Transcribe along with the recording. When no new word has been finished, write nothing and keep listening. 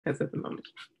as at the moment.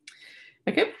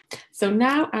 Okay, so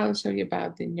now I'll show you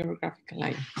about the neurographical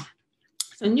line.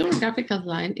 So neurographical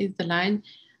line is the line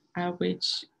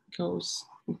which goes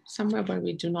somewhere where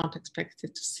we do not expect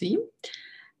it to see.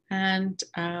 And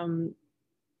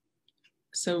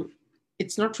so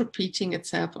it's not repeating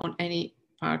itself on any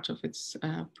part of its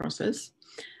process.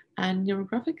 And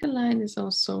neurographical line is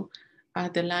also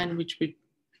the line which we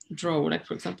draw. Like,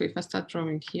 for example, if I start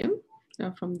drawing here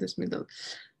from this middle,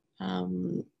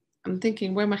 I'm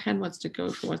thinking where my hand wants to go.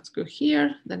 If it wants to go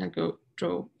here, then I go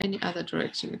draw any other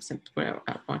direction except where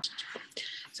I want it to go.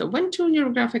 So when two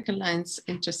neurographical lines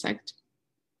intersect,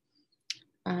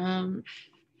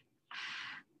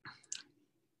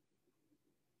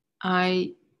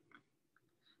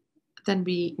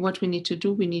 what we need to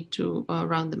do, we need to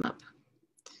round them up.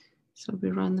 So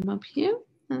we round them up here,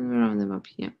 and we round them up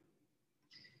here,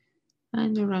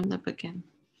 and we round up again.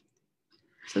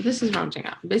 So this is rounding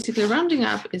up. Basically, rounding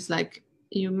up is like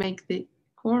you make the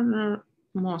corner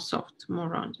more soft, more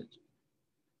rounded.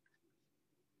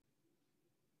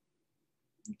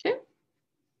 Okay,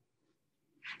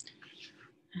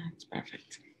 that's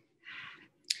perfect.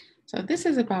 So this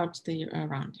is about the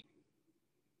rounding.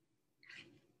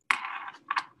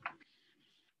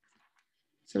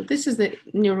 So this is the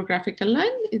neurographical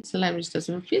line. It's a line which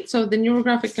doesn't repeat. So the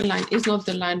neurographical line is not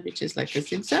the line which is like a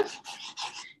zigzag.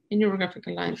 A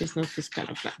neurographical line is not this kind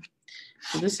of line.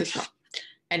 So this is not.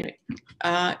 Anyway,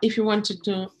 if you want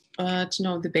to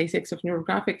know the basics of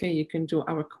neurographical, you can do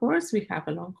our course. We have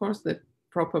a long course, the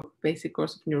proper basic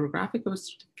course of neurographical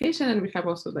certification, and we have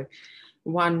also like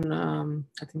one,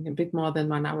 I think a bit more than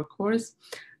 1 hour course,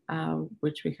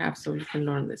 which we have, so you can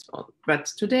learn this all. But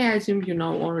today, I assume you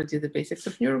know already the basics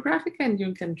of neurographic, and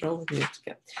you can draw with me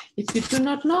together. If you do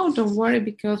not know, don't worry,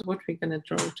 because what we're going to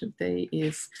draw today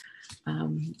is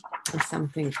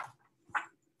something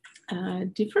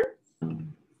different.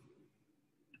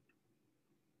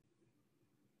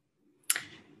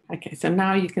 Okay, so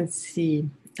now you can see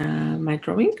my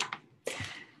drawing,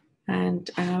 and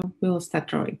we'll start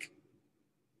drawing.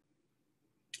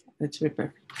 That's very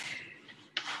perfect.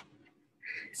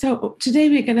 So today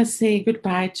we're going to say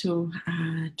goodbye to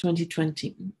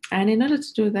 2020. And in order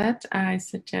to do that, I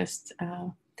suggest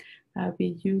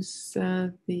we use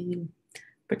the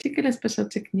particular special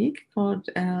technique called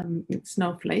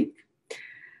Snowflake.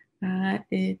 We're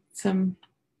going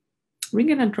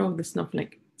to draw the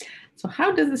snowflake. So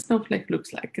how does the snowflake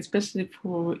look like, especially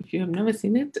if you have never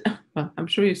seen it? Well, I'm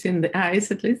sure you've seen the eyes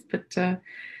at least, but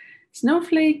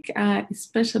snowflake is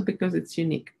special because it's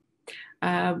unique.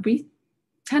 We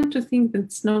tend to think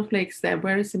that snowflakes, they're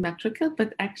very symmetrical,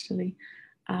 but actually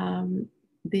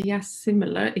they are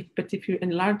similar. But if you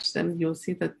enlarge them, you'll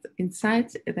see that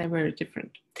inside they're very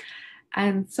different.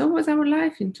 And so was our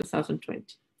life in 2020.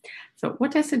 So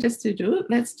what I suggest you do,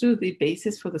 let's do the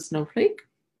basis for the snowflake.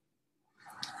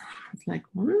 It's like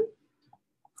 1,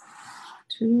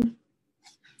 2,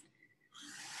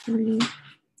 3,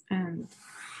 and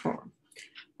 4.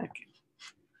 Okay.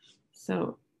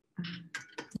 So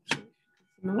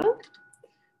I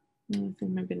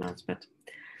think maybe not, but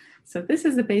so this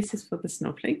is the basis for the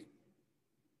snowflake.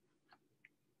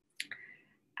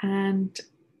 And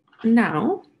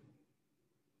now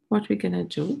what we're gonna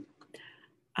do,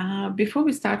 before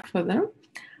we start further,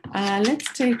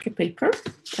 let's take a paper,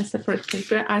 a separate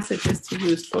paper. I suggest you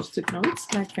use Post-it notes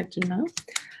like I do now.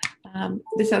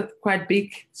 These are quite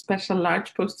big, special,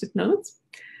 large Post-it notes.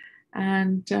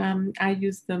 And I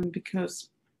use them because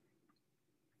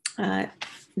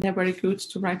they're very good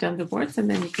to write down the words, and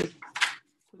then you could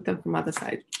put them from other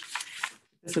side.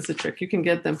 This is a trick. You can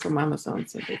get them from Amazon,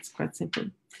 so it's quite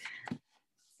simple.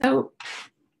 So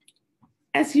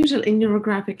as usual in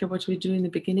neurographic, what we do in the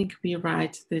beginning, we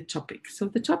write the topic. So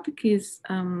the topic is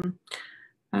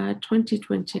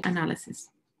 2020 analysis.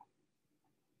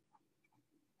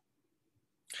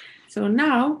 So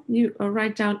now you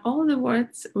write down all the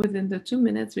words within the 2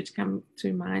 minutes which come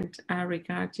to mind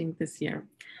regarding this year,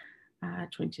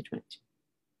 2020.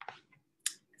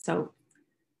 So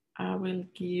I will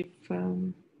give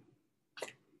 2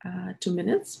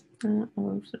 minutes.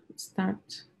 I'll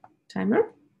start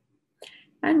timer.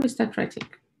 And we start writing.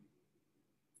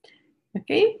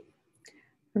 Okay,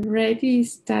 ready,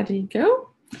 steady,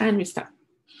 go, and we start.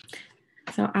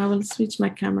 So I will switch my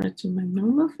camera to my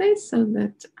normal face so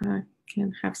that I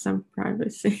can have some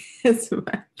privacy as well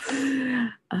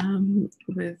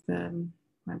with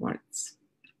my words.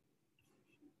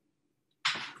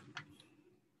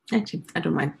 Actually, I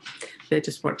don't mind. They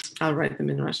just work. I'll write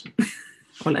them in Russian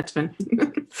or Latvian.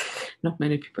 Not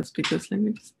many people speak those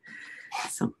languages.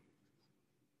 So.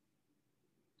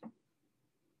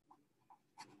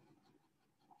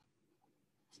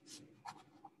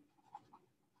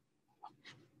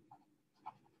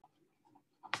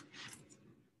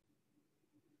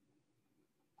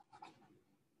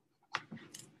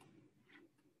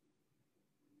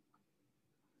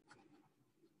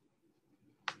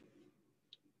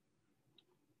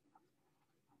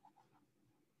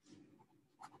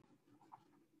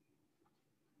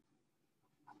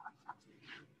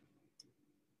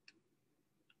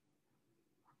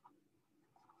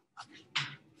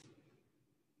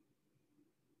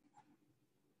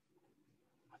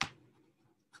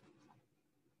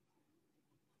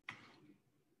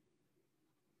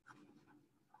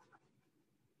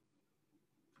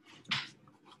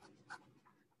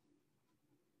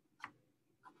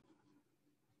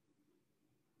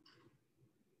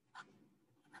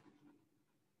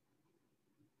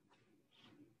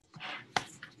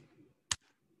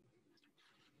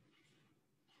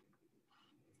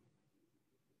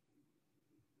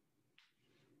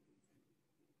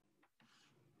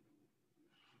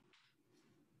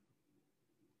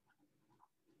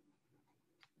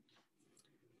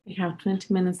 We have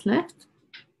 20 minutes left.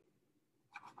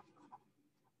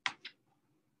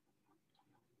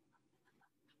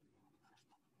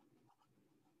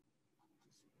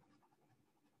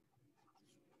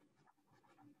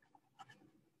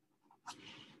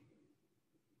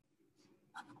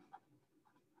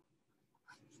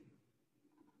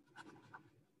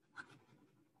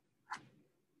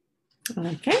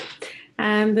 Okay,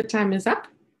 and the time is up.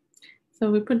 So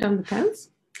we put down the pens.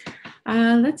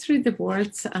 Let's read the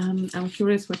words. I'm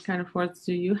curious what kind of words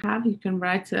do you have? You can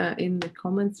write in the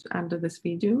comments under this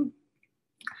video.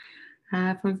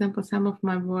 For example, some of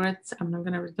my words, I'm not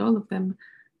going to read all of them,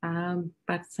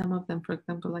 but some of them, for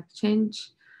example, like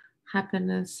change,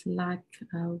 happiness, like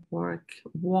work,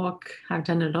 walk. I've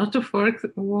done a lot of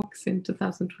walks in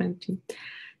 2020.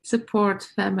 Support,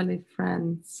 family,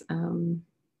 friends,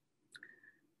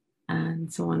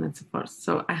 and so on and so forth.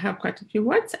 So I have quite a few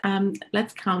words.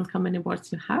 Let's count how many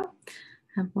words you have.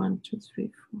 I have 1, 2,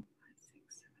 3, 4, 5,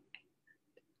 6,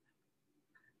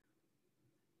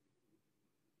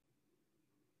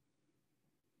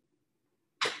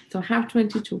 7, 8. So I have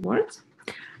 22 words.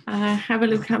 Have a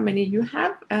look how many you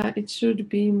have. It should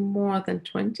be more than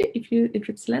 20. If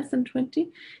it's less than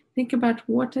 20, think about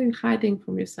what are you hiding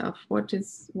from yourself. What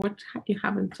you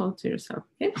haven't told to yourself.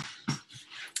 Okay.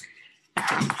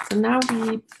 So now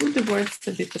we put the words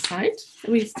a bit aside.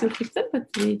 We still keep them, but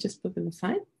we just put them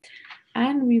aside.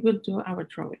 And we will do our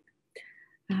drawing.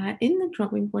 In the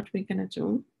drawing, what we're going to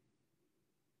do,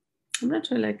 I'm not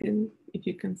sure if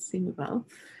you can see me well.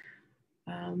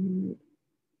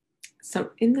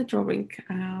 So in the drawing,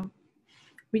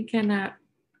 we're going to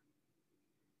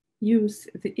use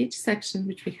each section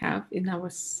which we have in our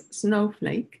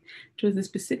snowflake to the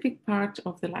specific part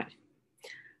of the life.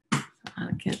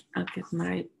 I'll get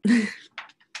my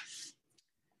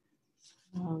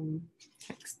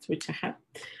text, which I had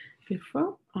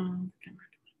before.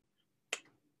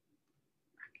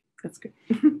 That's good.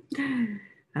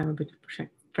 I'm a bit of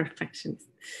perfectionist.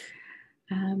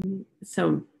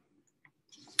 So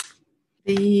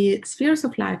the spheres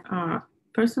of life are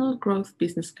personal growth,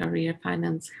 business, career,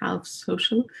 finance, health,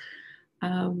 social,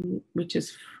 which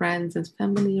is friends and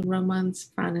family,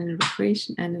 romance, fun and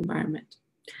recreation, and environment.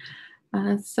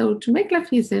 So to make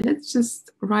life easier, let's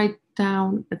just write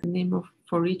down the name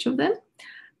for each of them,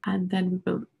 and then we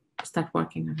will start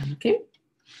working on them, okay?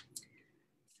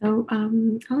 So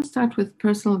I'll start with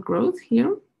personal growth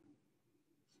here.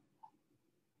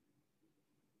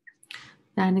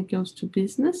 Then it goes to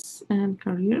business and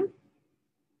career.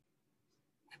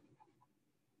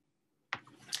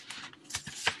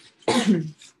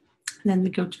 Then we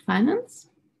go to finance.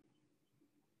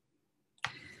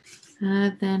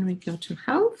 Then we go to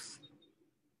health.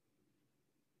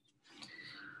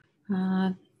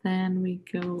 Then we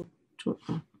go to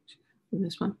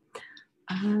this one.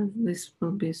 This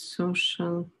will be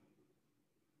social,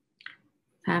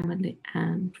 family,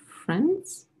 and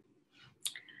friends.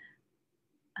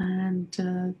 And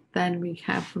then we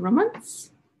have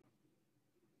romance.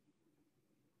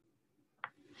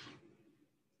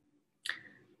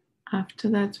 After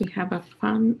that, we have a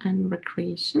fun and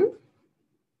recreation.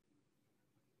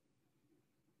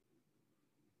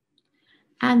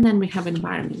 And then we have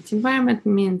environment. Environment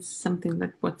means something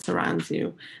like what surrounds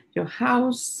you, your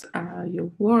house,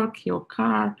 your work, your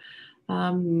car,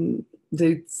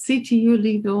 the city you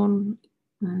live on.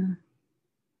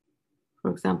 For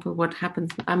example, what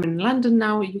happens, I'm in London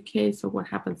now, UK, so what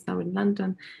happens now in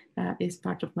London is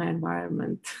part of my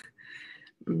environment.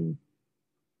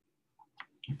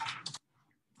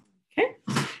 Okay,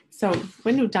 so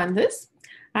when you've done this,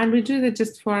 and we do that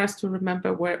just for us to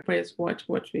remember where is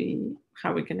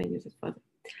how we're going to use it further.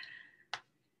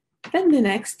 Then the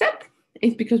next step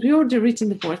is, because we already written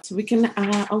the words, we can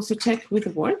also check with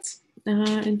the words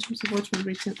in terms of what we've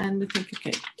written, and we think,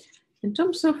 okay, in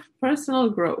terms of personal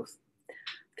growth,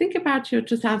 think about your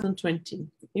 2020.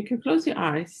 You can close your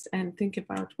eyes and think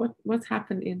about what's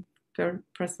happened in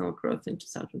personal growth in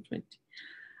 2020.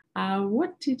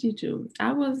 What did you do?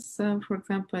 I was, for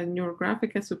example, a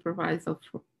neurographica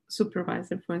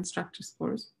supervisor for instructors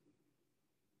course.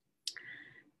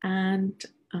 And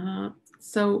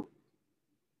so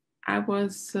I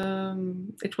was,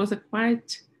 it was a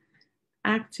quite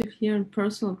active year in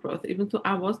personal growth. Even though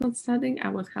I was not studying, I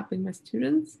was helping my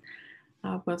students.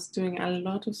 I was doing a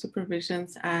lot of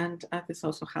supervisions, and this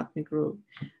also helped me grow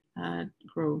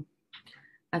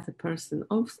as a person.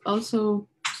 Also,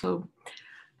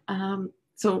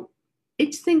 so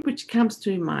each thing which comes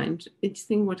to your mind, each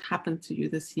thing what happened to you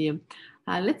this year.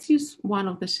 Let's use one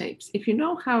of the shapes. If you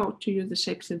know how to use the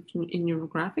shapes in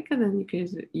NeuroGraphica, then you can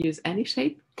use any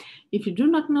shape. If you do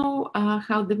not know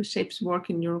how the shapes work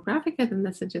in NeuroGraphica, then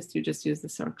I suggest you just use the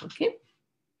circle, okay?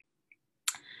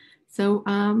 So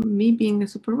me being a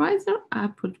supervisor, I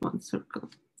put one circle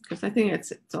because I think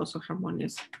it's also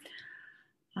harmonious.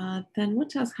 Then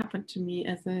what else happened to me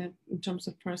in terms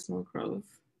of personal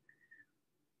growth?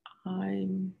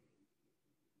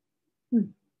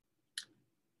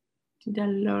 Did I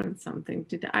learn something?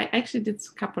 I actually did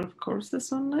a couple of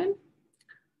courses online.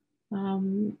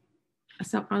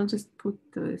 So I'll just put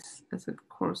this as a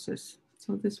courses.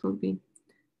 So this will be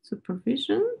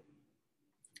supervision.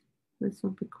 This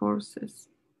will be courses.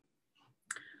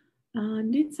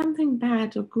 Did something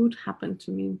bad or good happen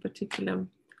to me in particular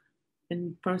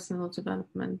in personal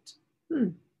development?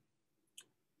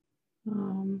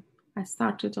 I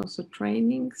started also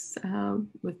trainings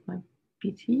with my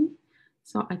PT,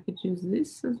 so I could use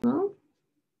this as well.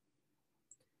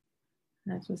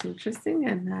 That was interesting,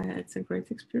 and it's a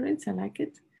great experience. I like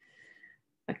it.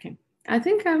 Okay, I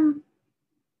think I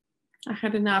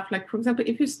had enough. Like, for example,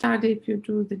 if you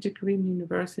do the degree in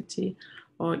university,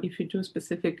 or if you do a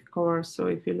specific course,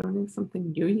 or if you're learning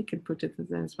something new, you can put it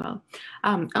there as well.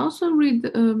 I also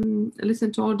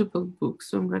listen to Audible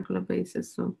books on a regular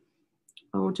basis. So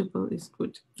Audible is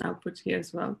good. I'll put here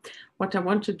as well. What I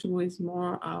want to do is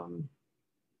more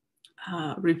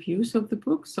reviews of the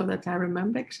book so that I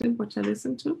remember actually what I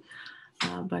listened to.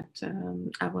 But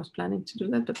I was planning to do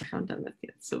that, but I haven't done that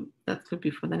yet. So that could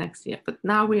be for the next year. But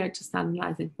now we are just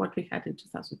analyzing what we had in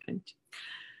 2020.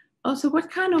 Also, what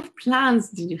kind of plans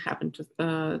did you have in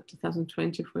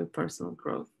 2020 for your personal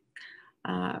growth?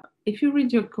 If you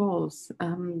read your goals,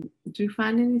 do you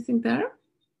find anything there?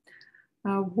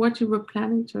 What you were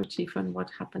planning to achieve and what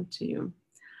happened to you?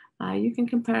 You can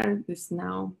compare this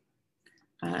now.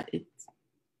 It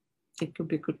could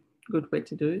be a good way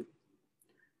to do it.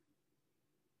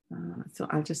 So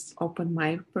I'll just open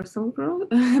my personal growth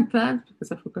plans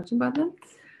because I forgot about them.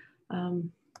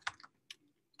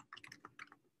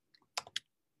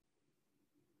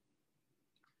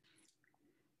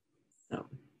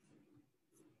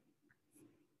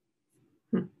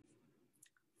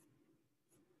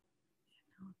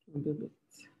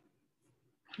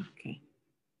 Okay.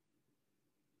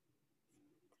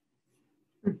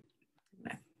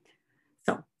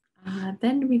 So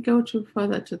then we go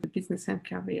further to the business and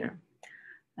career.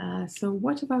 So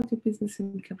what about your business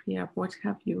and career? What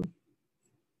have you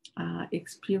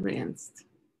experienced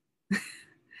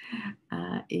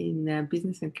in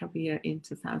business and career in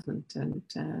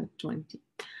 2020?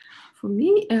 For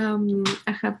me,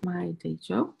 I have my day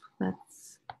job.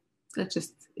 It's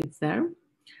there.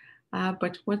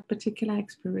 But what particular I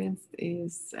experienced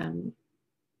is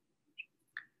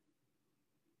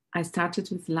I started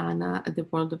with Lana at the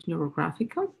world of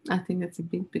NeuroGraphica. I think that's a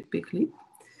big leap.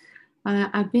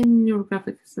 I've been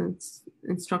NeuroGraphica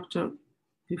instructor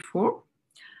before,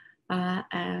 but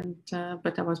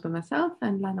I was by myself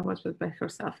and Lana was by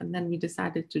herself. And then we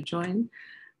decided to join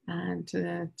and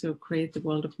to create the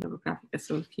world of NeuroGraphica.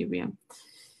 So here we are.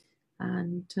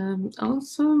 And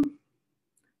also,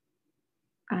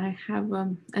 I have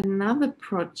another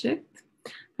project.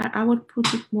 I would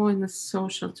put it more in the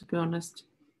social, to be honest.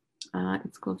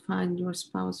 It's called Find Your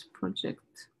Spouse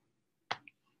Project.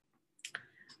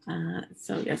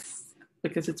 So yes,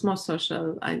 because it's more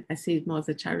social, I see it more as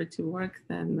a charity work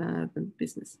than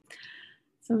business.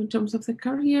 So in terms of the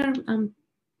career,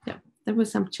 yeah, there were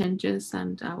some changes,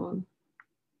 and I will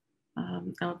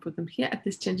put them here. At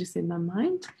least changes in my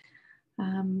mind,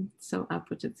 so I'll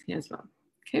put it here as well.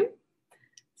 Okay.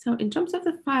 So in terms of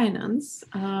the finance,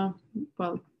 I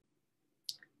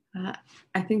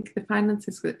think the finance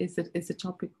is a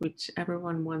topic which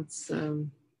everyone wants to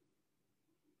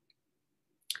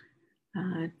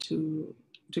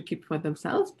keep for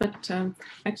themselves. But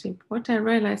actually, what I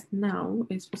realized now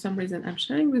is, for some reason, I'm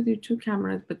sharing with you two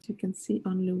cameras, but you can see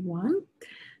only one.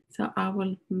 So I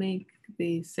will make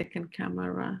the second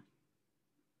camera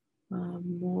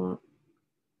more.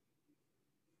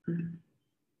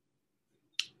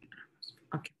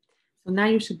 Okay, so now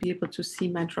you should be able to see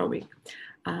my drawing.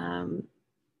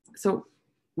 So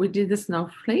we did the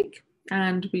snowflake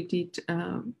and we did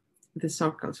the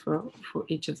circles for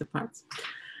each of the parts.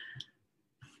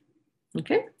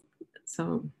 Okay,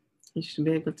 so you should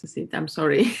be able to see it. I'm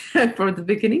sorry for the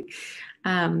beginning.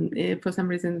 For some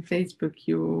reason, Facebook,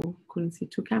 you couldn't see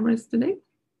two cameras today.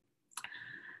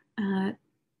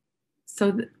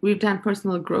 So we've done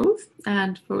personal growth,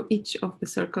 and for each of the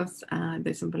circles,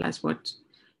 they symbolize what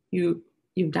you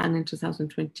you've done in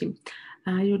 2020.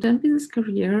 You've done business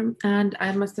career, and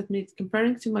I must admit,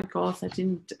 comparing to my goals, I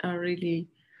didn't really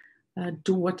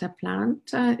do what I planned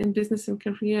in business and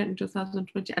career in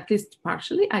 2020, at least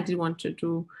partially. I did want to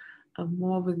do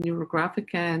more with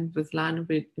neurographic, and with Lana,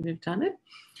 we've done it.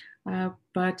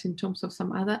 But in terms of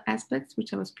some other aspects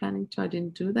which I was planning to, I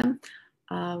didn't do them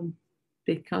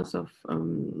because of,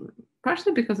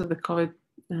 partially because of the COVID,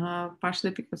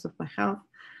 partially because of my health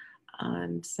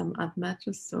and some other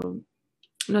matters. So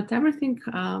not everything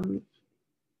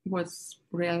was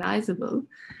realizable,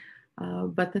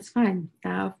 but that's fine.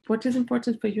 What is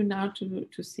important for you now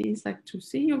to see is like to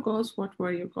see your goals, what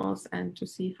were your goals, and to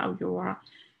see how you are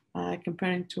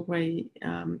comparing to where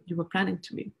you were planning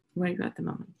to be, where you're at the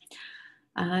moment.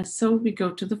 So we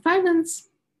go to the finance.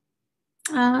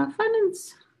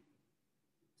 Finance.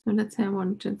 So let's say I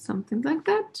wanted something like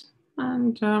that.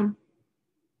 And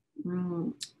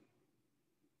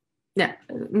yeah,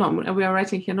 no, we are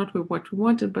writing here not with what we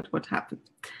wanted, but what happened.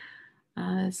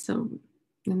 So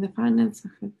in the finance, I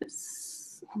have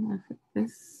this, and I have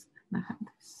this, and I have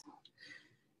this.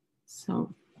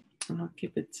 So I'll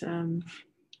keep it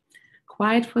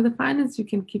quiet for the finance. You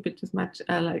can keep it as much,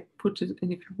 like put it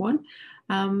in if you want.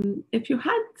 If you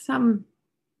had some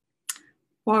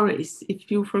worries, if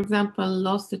you, for example,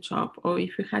 lost a job, or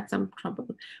if you had some trouble,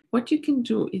 what you can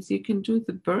do is you can do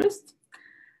the burst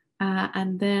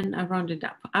and then I round it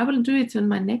up. I will do it on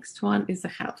my next one is the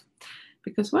health,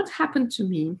 because what happened to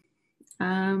me,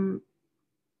 I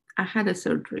had a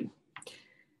surgery.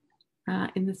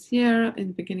 In this year, in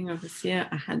the beginning of this year,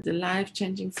 I had the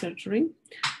life-changing surgery.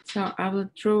 So I will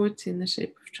draw it in the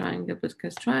shape of triangle,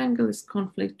 because triangle is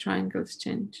conflict, triangle is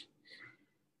change.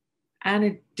 And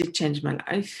it did change my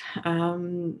life.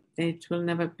 It will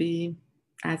never be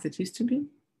as it used to be.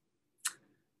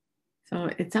 So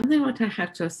it's something what I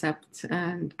have to accept.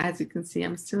 And as you can see,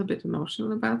 I'm still a bit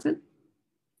emotional about it.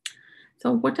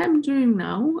 So what I'm doing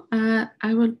now,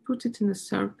 I will put it in a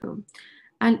circle.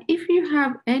 And if you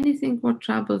have anything what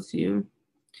troubles you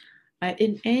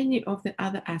in any of the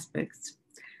other aspects,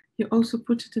 you also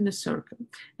put it in a circle.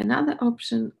 Another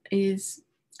option is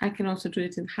I can also do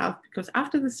it in health, because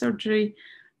after the surgery,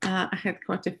 I had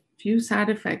quite a few side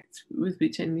effects with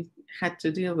which I had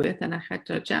to deal with, and I had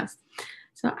to adjust.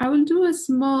 So I will do a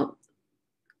small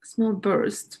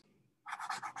burst,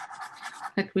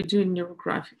 like we do in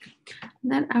neurographic.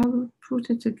 And then I will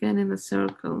put it again in a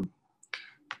circle,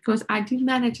 because I did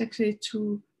manage actually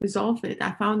to resolve it.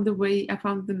 I found the way, I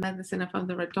found the medicine, I found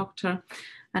the right doctor,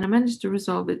 and I managed to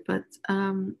resolve it. But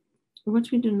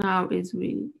what we do now is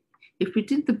if we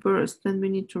did the burst, then we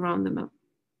need to round them up.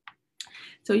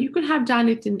 So you could have done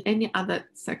it in any other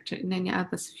sector, in any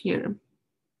other sphere.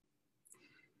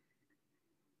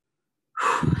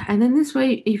 And in this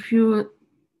way, if you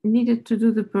needed to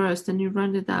do the burst and you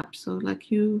round it up, so like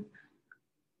you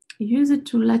use it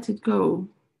to let it go.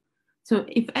 So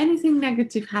if anything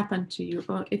negative happened to you,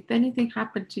 or if anything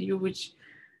happened to you which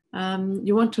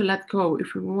you want to let go,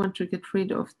 if you want to get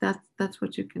rid of, that's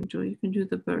what you can do. You can do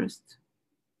the burst.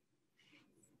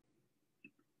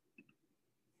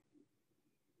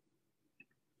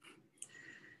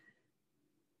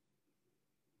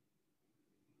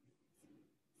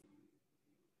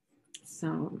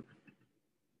 So,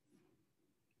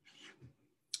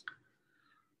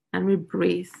 and we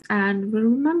breathe, and we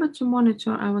remember to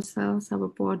monitor ourselves, our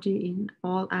body in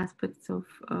all aspects of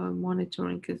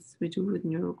monitoring, as we do with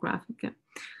neurographic.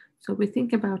 So we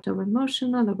think about our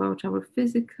emotional, about our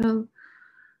physical,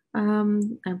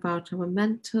 about our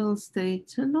mental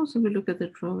state, and also we look at the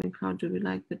drawing. How do we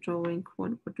like the drawing?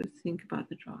 What do you think about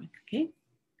the drawing? Okay.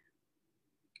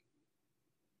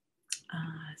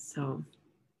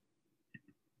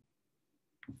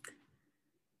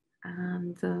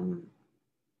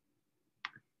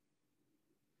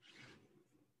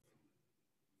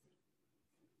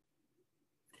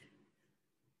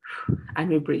 And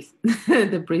we breathe.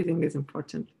 The breathing is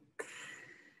important.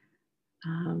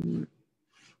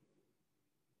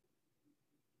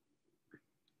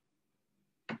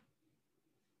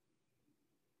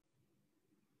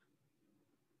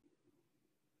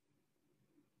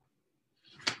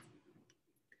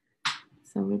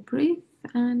 So we breathe,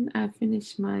 and I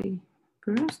finish my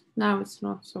burst. Now it's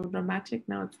not so dramatic.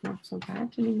 Now it's not so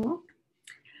bad anymore.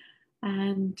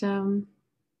 And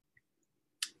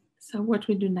so what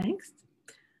we do next?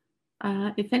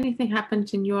 If anything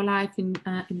happened in your life in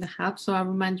the health, so I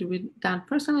remind you, we've done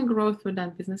personal growth, we've done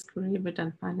business career, we've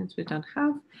done finance, we've done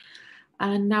health,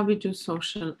 and now we do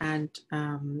social and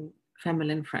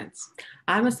family and friends.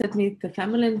 I must admit, the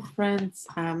family and friends,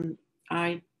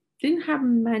 I didn't have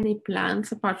many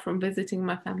plans apart from visiting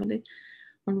my family.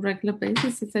 on regular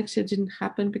basis. It actually didn't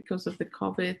happen because of the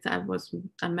COVID.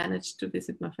 I managed to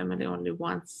visit my family only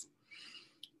once.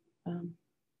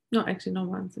 No, actually not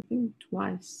once, I think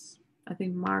twice. I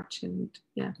think March and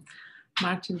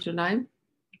July.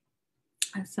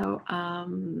 So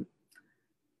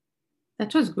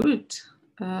that was good,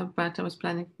 but I was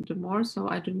planning to do more, so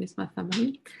I do miss my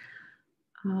family.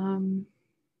 How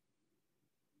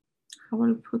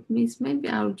will I put miss? Maybe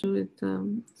I'll do it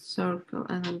circle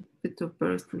and a bit of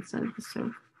burst inside the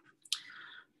circle.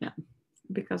 Yeah,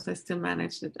 because I still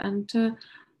managed it. And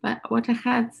but what I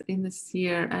had in this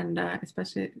year, and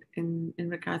especially in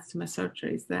regards to my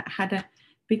surgeries, that I had a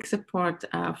big support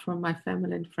from my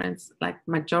family and friends, like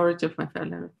majority of my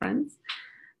family and friends.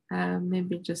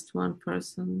 Maybe just one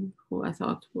person who I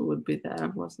thought who would be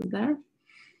there wasn't there.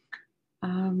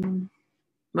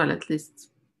 Well, at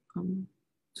least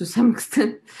to some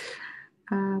extent,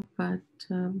 but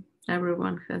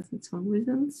everyone has its own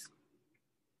reasons.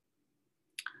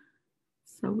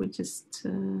 So we just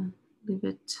leave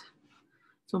it.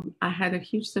 So I had a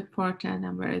huge support and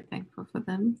I'm very thankful for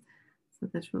them. So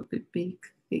that will be big,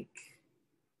 thick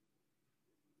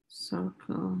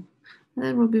circle. And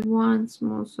there will be one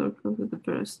small circle with a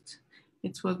burst.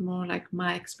 It was more like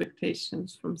my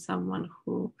expectations from someone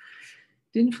who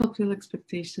didn't fulfill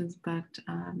expectations, but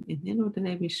in the end of the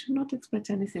day, we should not expect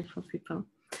anything from people.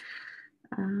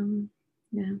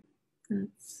 Yeah,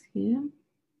 that's here.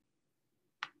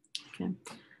 Okay,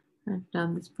 I've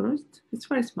done this burst. It's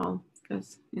very small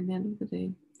because in the end of the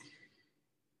day,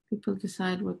 people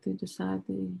decide what they decide.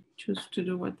 They choose to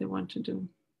do what they want to do.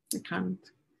 They can't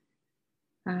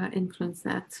influence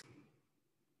that.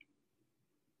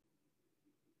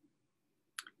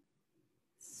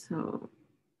 So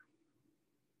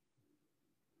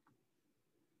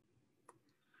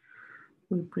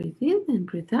we breathe in and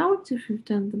breathe out if you've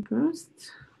done the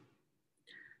burst.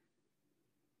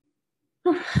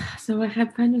 So I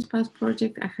have Kindness Past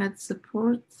project. I had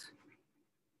support.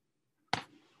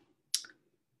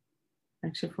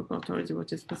 Actually, forgot already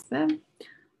what is supposed to say.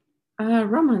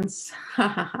 Romance.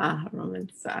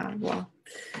 Romance. Wow.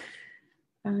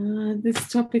 This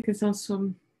topic is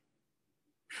also,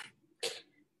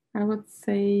 I would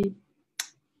say,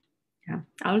 yeah,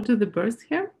 I'll do the burst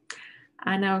here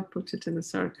and I'll put it in a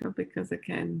circle because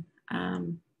again,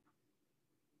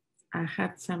 I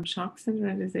had some shocks and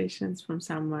realizations from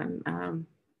someone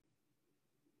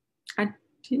I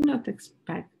did not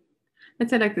expect. Let's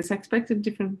say like this, I expected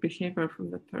different behavior from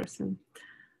the person.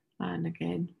 And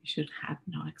again, we should have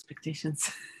no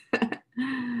expectations.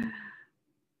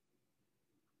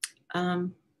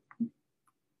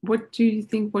 What do you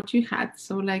think what you had?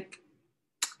 So like,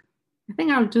 I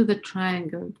think I'll do the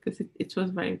triangle because it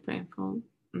was very painful,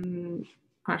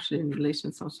 partially in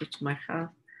relation also to my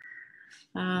health.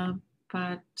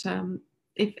 But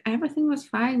if everything was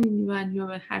fine in you and you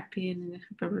were happy and in a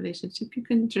happy relationship, you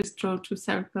can just draw two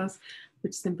circles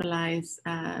which symbolize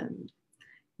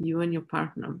you and your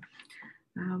partner.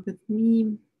 With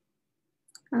me,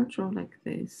 I'll draw like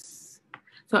this.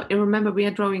 So remember, we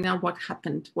are drawing now what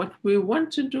happened, what we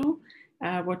want to do,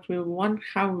 what we want,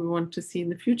 how we want to see in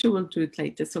the future. We'll do it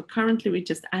later. So currently, we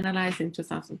just analyze in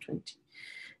 2020.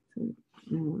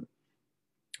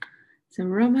 So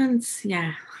romance,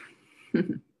 yeah.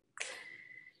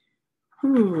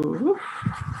 Ooh.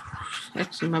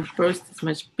 Actually, my burst is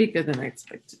much bigger than I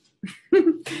expected.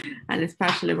 And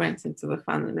especially went into the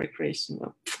fun and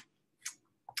recreational.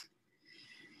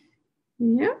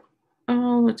 Yeah.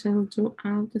 Oh, what I'll do,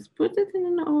 I'll just put it in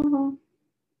an oval.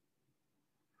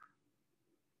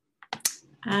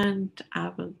 And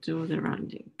I will do the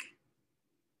rounding.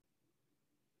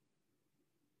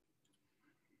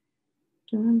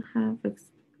 Don't have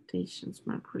expectations,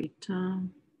 Margarita.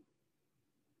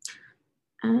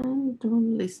 And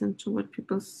don't listen to what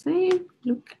people say.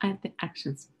 Look at the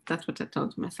actions. That's what I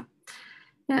told myself.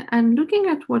 Yeah, and looking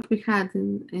at what we had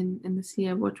in this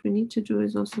year, what we need to do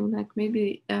is also like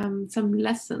maybe some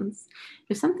lessons.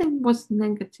 If something was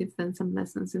negative, then some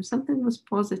lessons. If something was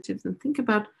positive, then think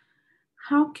about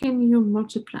how can you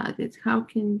multiply it? How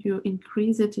can you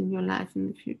increase it in your life in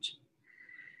the future?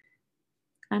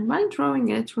 And while drawing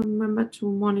it, remember to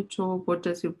monitor what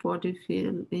does your body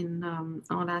feel in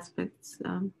all aspects.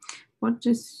 What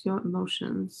is your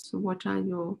emotions? What are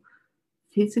your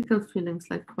physical feelings?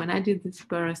 Like when I did this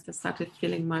burst, I started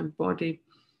feeling my body,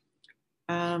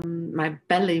 my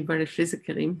belly very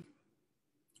physically.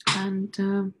 And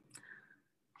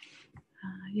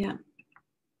yeah.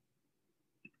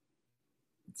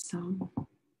 So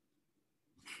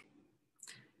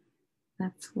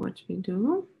that's what we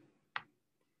do.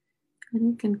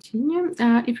 And continue.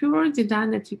 If you've already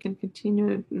done it, you can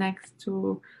continue next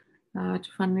to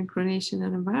fun and creation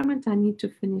and environment. I need to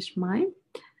finish mine.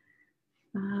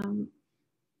 I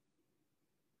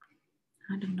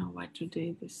don't know why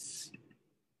today this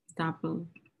double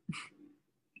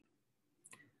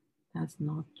does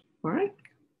not work.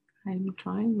 I'm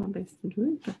trying my best to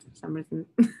do it, but for some reason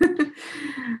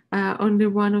only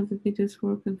one of the videos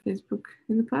work on Facebook.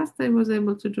 In the past I was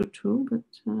able to do two, but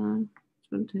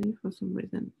today for some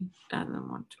reason it doesn't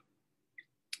want to.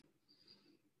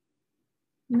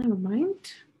 Never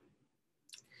mind.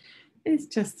 It's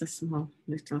just a small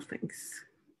little things.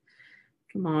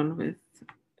 Come on with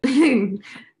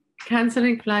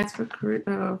canceling flights for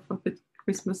the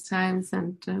Christmas times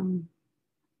and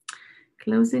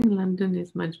closing London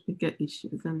is much bigger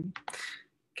issue than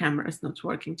cameras not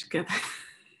working together.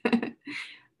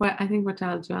 Well, I think what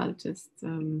I'll do, I'll just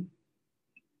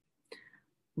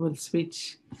will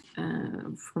switch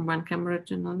from one camera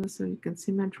to another so you can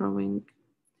see my drawing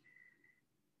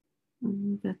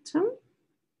better.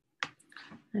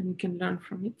 And you can learn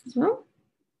from it as well.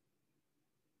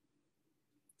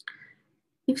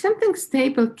 If something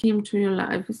stable came to your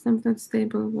life, if something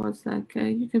stable was like,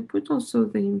 you can put also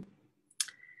the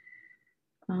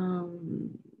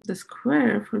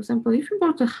square. For example, if you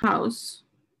bought a house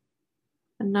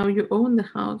and now you own the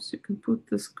house, you can put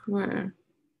the square.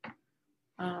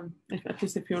 At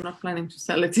least if you're not planning to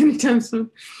sell it anytime soon.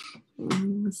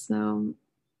 So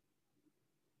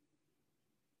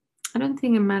I don't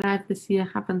think in my life this year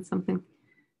happened something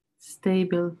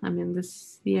stable. I mean,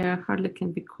 this year hardly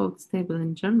can be called stable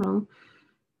in general,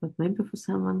 but maybe for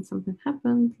someone something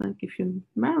happened. Like if you're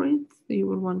married, you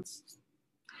will want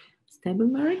stable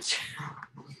marriage.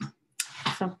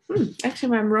 So actually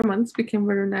my romance became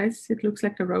very nice. It looks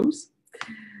like a rose.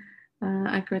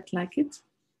 I quite like it.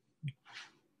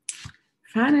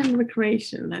 Fun and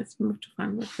recreation. Let's move to fun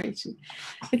and recreation.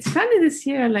 It's funny this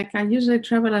year, like I usually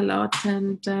travel a lot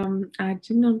and I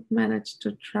did not manage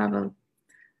to travel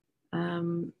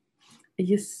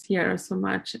this year so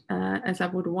much as I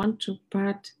would want to,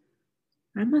 but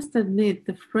I must admit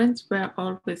the friends were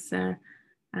always there,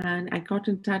 and I got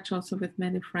in touch also with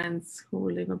many friends who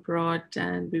live abroad,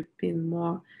 and we've been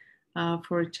more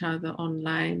for each other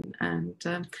online, and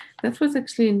that was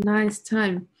actually a nice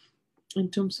time in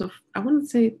terms of, I wouldn't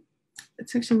say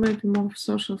it's actually maybe more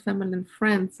social, family and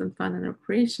friends and fun and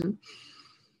recreation.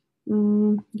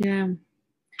 Yeah,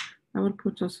 I will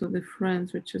put also the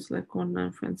friends, which is like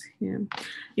online friends here.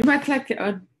 You might like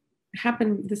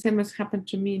happen the same as happened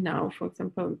to me now. For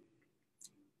example,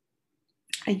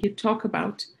 you talk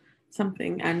about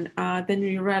something and then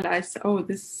you realize, oh,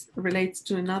 this relates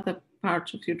to another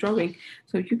part of your drawing.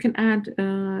 So you can add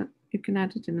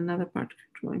it in another part of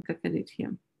your drawing, like I did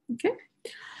here. Okay.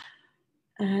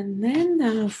 And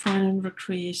then fun and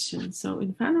recreation. So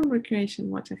in fun and recreation,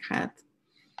 what I had.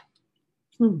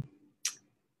 Well,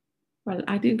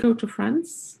 I did go to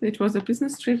France. It was a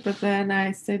business trip, but then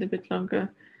I stayed a bit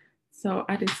longer. So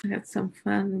I did have some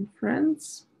fun in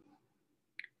France.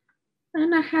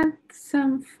 And I had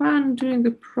some fun doing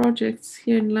the projects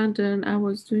here in London. I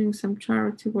was doing some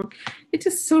charity work. It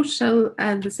is social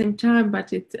at the same time,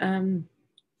 but it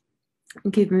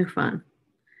gave me fun.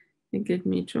 It gave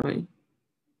me joy.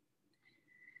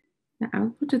 Yeah,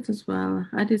 I'll put it as well.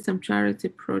 I did some charity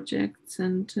projects,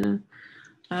 and you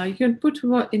can put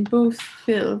in both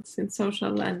fields, in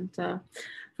social and fun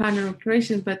and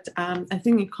recreation. But I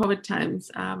think in COVID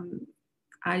times, I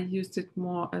used it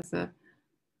more as I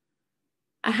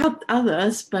helped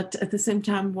others, but at the same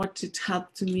time, what it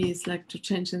helped to me is like to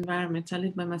change the environment. I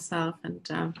live by myself, and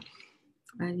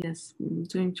yes,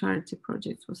 doing charity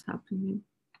projects was helping me.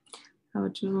 I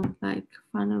would do like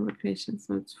fun and recreation.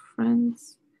 So it's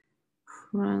friends,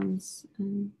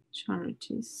 and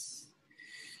charities.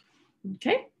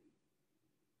 Okay.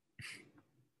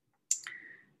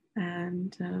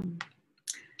 And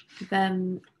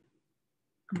then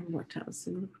what else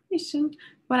in recreation?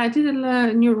 Well, I did a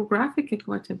neurographic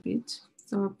quite a bit.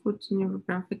 So I put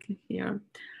neurographic here.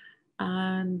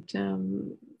 And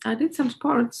I did some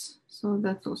sports. So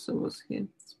that also was here,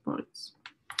 sports.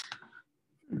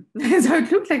 So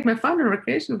it looked like my fun and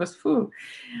recreation was full.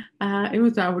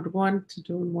 Even though I would want to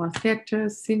do more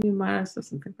theaters, cinemas, or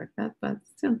something like that, but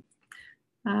still,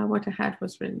 what I had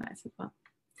was really nice as well.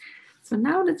 So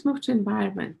now let's move to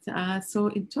environment. So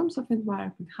in terms of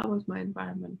environment, how was my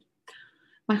environment?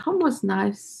 My home was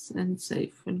nice and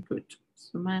safe and good.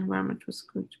 So my environment was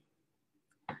good.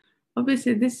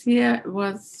 Obviously, this year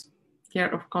was year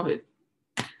of COVID,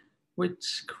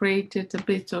 which created a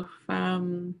bit of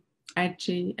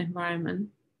edgy environment.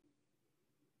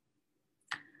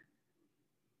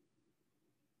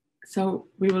 So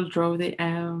we will draw the,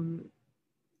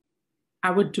 I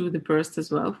would do the burst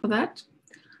as well for that,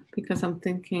 because I'm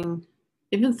thinking,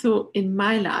 even though in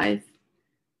my life,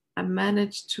 I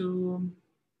managed to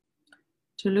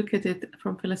look at it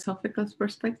from philosophical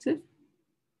perspective,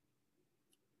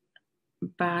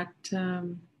 but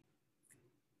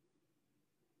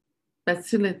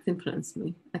still it influenced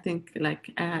me. I think like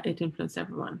it influenced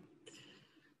everyone.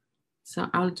 So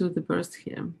I'll do the burst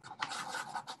here.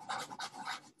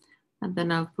 And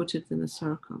then I'll put it in a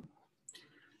circle.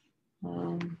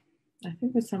 I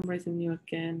think for some reason you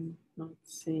again not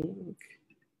seeing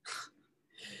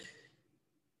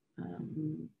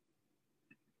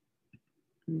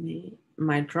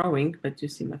my drawing, but you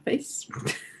see my face.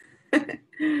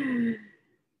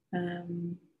 I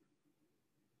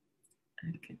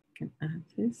can add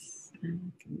this and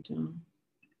I can do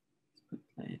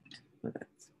spotlight for that.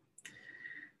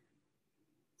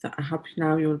 So I hope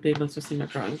now you will be able to see my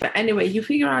drawing. But anyway, you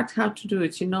figure out how to do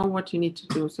it. You know what you need to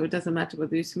do. So it doesn't matter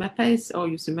whether you see my face or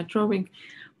you see my drawing.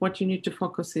 What you need to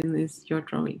focus in is your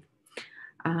drawing.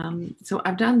 So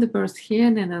I've done the burst here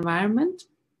in an environment.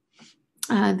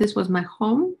 This was my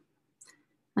home.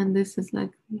 And this is like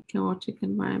a chaotic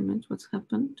environment, what's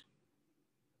happened.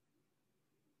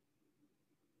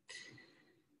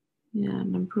 Yeah,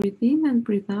 and then breathe in and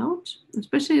breathe out.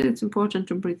 Especially it's important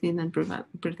to breathe in and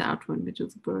breathe out when we do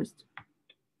the burst.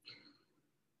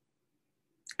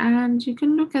 And you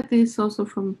can look at this also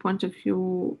from a point of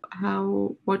view,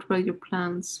 what were your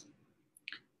plans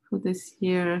for this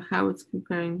year, how it's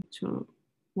comparing to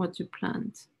what you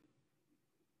planned.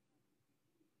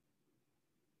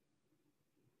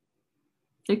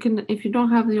 You can, if you don't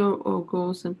have your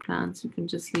goals and plans, you can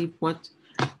just leave what,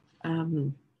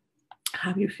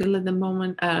 how you feel at the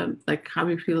moment, like how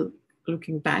you feel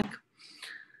looking back.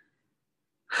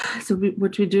 So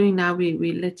what we're doing now,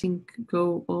 we're letting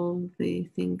go all the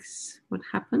things, what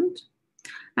happened.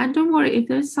 And don't worry, if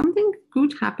there's something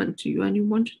good happened to you and you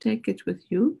want to take it with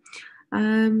you,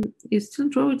 you still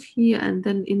draw it here, and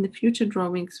then in the future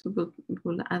drawings, we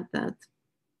will add that.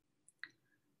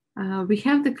 We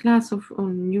have the class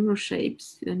on neuro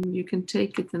shapes, and you can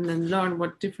take it and then learn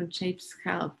what different shapes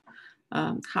help,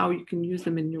 how you can use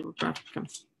them in neurographical.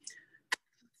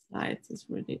 Slides is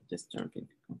really disturbing.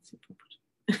 I can't see properly.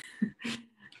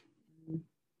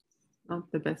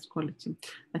 Not the best quality.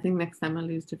 I think next time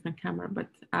I'll use different camera, but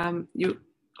you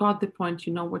got the point,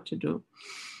 you know what to do.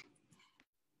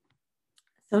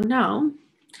 So now,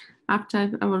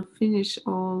 after I will finish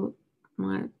all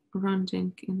my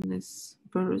rounding in this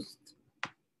burst,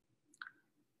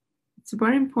 it's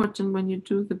very important when you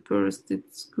do the burst,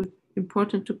 it's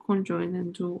important to conjoin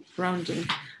and do rounding.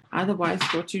 Otherwise,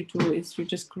 what you do is you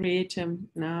just create a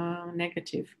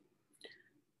negative.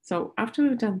 So after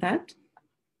we've done that,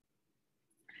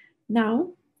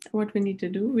 now what we need to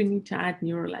do, we need to add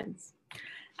neurolines.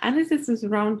 And this is this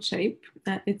round shape.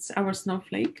 It's our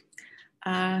snowflake.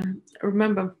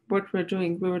 Remember what we're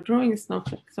doing. We were drawing a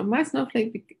snowflake. So my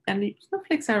snowflake, and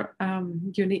snowflakes are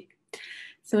unique.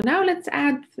 So now let's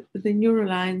add the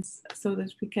neurolines so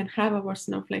that we can have our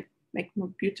snowflake like more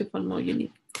beautiful, more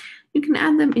unique. You can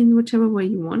add them in whichever way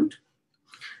you want.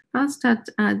 I'll start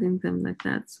adding them like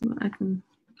that, so I can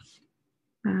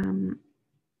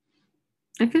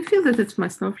feel that it's my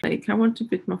snowflake. I want a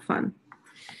bit more fun.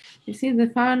 You see, the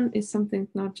fun is something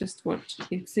not just what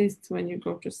exists when you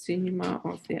go to cinema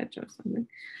or theater or something.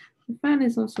 The fun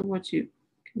is also what you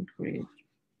can create.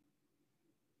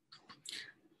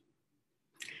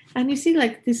 And you see,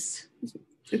 like this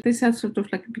has sort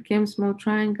of like became small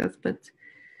triangles, but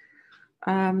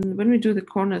when we do the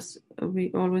corners,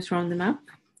 we always round them up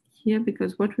here,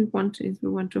 because what we want is we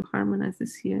want to harmonize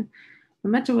this here. No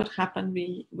matter what happened,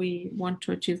 we want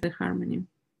to achieve the harmony.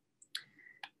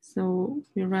 So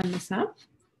we run this up.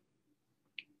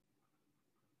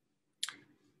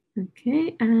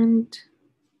 Okay, and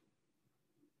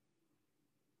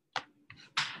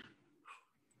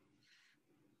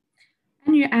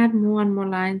you add more and more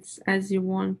lines as you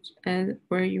want,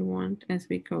 where you want as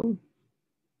we go.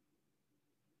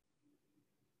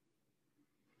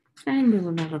 And we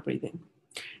will never breathe in.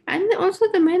 And also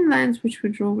the main lines which we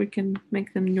draw, we can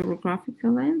make them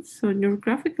neurographical lines. So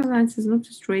neurographical lines is not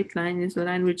a straight line, it's a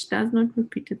line which does not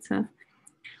repeat itself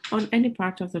on any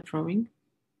part of the drawing.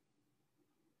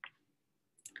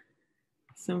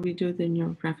 So we do the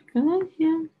neurographical line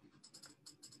here.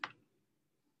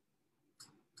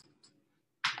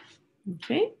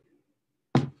 Okay.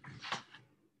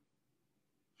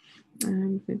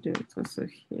 And we do it also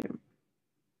here.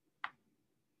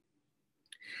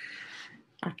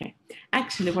 Okay,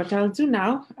 actually what I'll do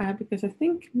now, because I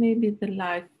think maybe the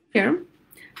live here,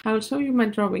 I will show you my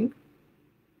drawing,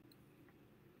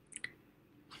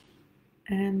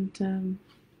 and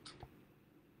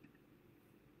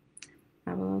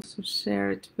I will also share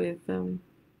it with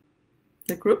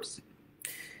the groups.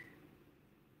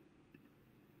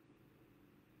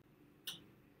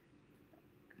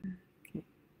 Okay.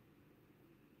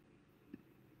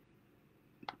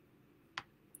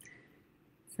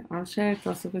 So I'll share it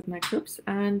also with my groups.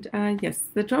 And yes,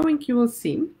 the drawing you will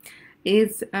see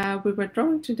is we were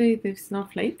drawing today the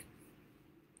snowflake.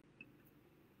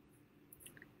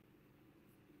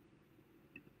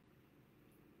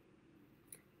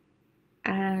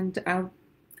 And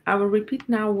I will repeat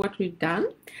now what we've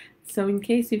done. So in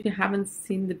case if you haven't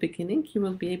seen the beginning, you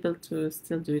will be able to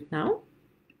still do it now.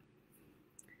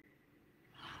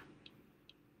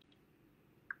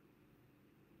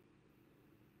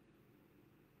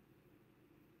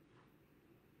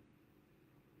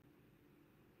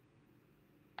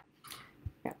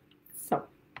 Yeah, so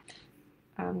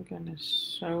I'm gonna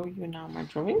show you now my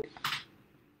drawing.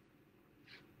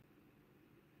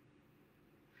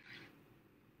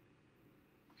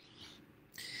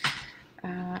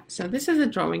 So this is a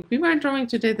drawing. We were drawing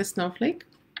today the snowflake.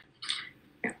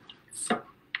 Yeah. So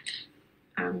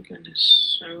I'm gonna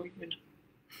show you.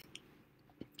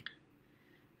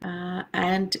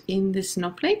 And in the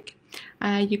snowflake,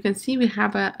 you can see we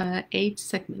have a 8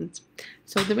 segments.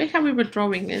 So the way how we were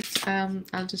drawing it,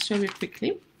 I'll just show you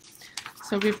quickly.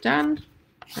 So we've done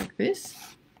like this,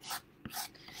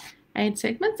 8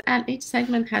 segments, and each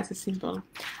segment has a symbol.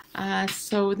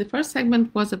 So the first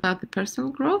segment was about the personal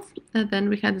growth, and then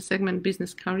we had the segment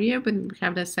business career, then we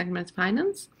have the segment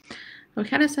finance. We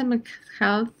had a segment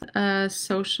health,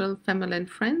 social, family and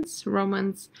friends,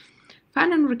 romance,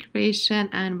 fun and recreation,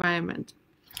 and environment.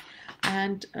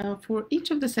 And for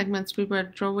each of the segments, we were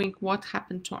drawing what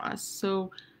happened to us.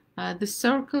 So the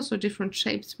circles or different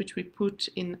shapes which we put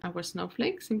in our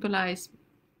snowflake symbolize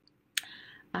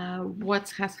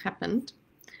what has happened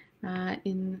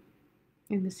in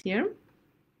this year.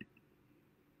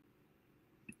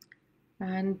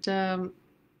 And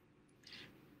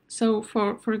so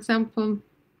for example,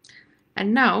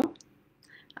 and now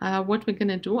what we're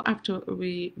gonna do after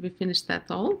we finish that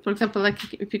all, for example,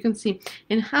 like if you can see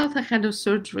in health, I had a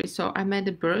surgery, so I made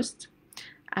a burst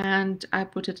and I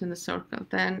put it in the circle.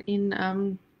 Then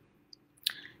in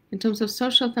terms of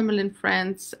social, family and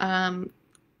friends,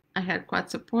 I had quite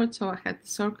support, so I had the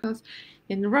circles.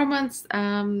 In romance,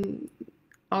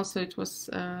 also it was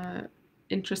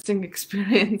interesting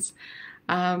experience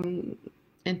in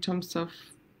terms of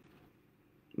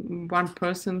one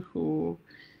person who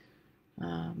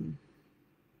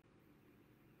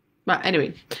but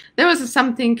anyway, there was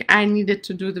something I needed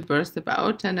to do the burst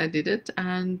about, and I did it,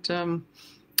 and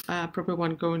I probably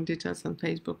won't go in details on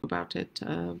Facebook about it,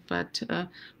 but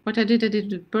what I did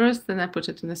the burst, and I put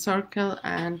it in a circle,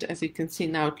 and as you can see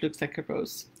now it looks like a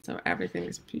rose. So everything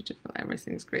is beautiful,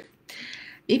 everything is great.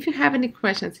 If you have any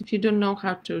questions, if you don't know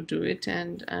how to do it,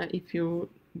 and if you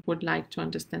would like to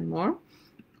understand more,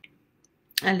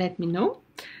 let me know.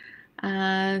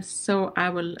 So I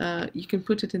will, you can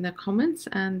put it in the comments,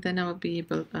 and then I will be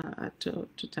able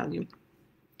to tell you.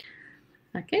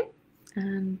 Okay,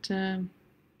 and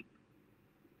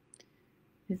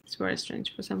it's very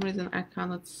strange. For some reason, I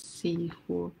cannot see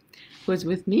who is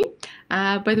with me.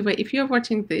 By the way, if you're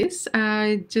watching this,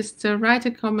 just write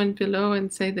a comment below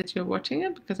and say that you're watching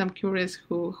it, because I'm curious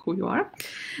who you are.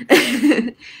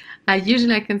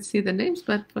 Usually I can see the names,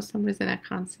 but for some reason I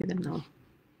can't see them now.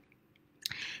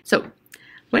 So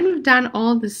when we've done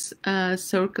all these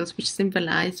circles which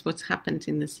symbolize what's happened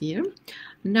in this year,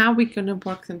 now we're going to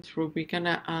work them through. We're going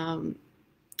to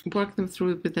work them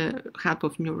through with the help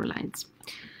of NeuroLines.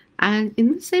 And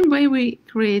in the same way, we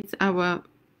create our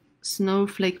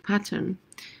snowflake pattern,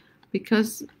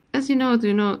 because as you know,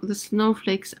 the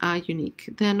snowflakes are unique.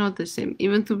 They're not the same.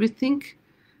 Even though we think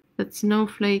that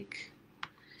snowflake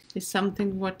is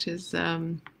something what is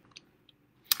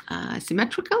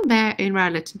symmetrical, there in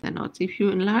reality they're not. If you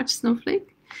enlarge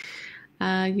snowflake,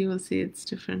 you will see it's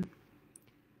different.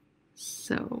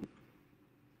 So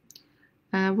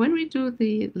when we do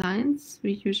the lines,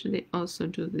 we usually also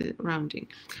do the rounding.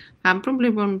 I probably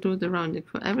won't do the rounding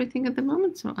for everything at the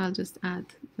moment, so I'll just add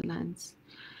the lines.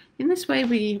 In this way,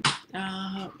 we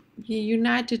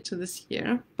united to this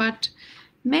year, but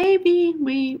maybe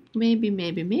what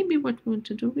we want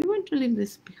to do, we want to leave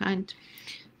this behind.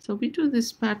 So we do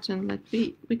this pattern, like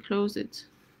we close it,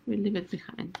 we leave it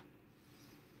behind.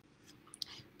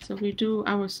 So we do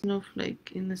our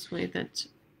snowflake in this way, that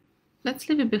let's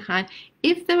leave it behind.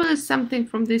 If there is something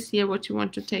from this year what you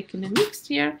want to take in the next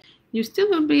year, you still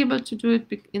will be able to do it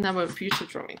in our future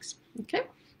drawings. Okay,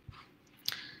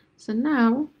 so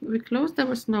now we closed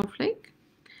our snowflake,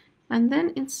 and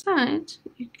then inside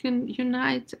you can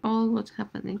unite all what's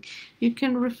happening. You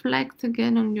can reflect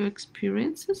again on your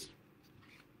experiences.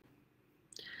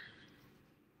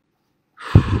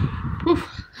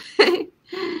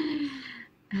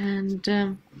 And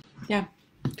yeah,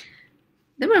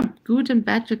 there were good and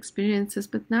bad experiences,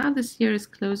 but now this year is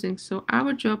closing, so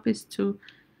our job is to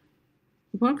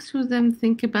work through them,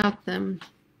 think about them.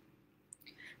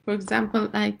 For example,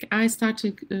 like I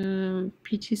started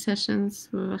PT sessions,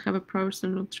 I have a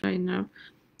personal trainer.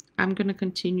 I'm going to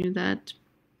continue that.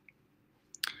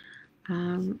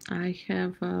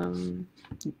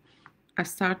 I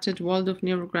started World of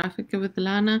Neurographica with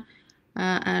Lana,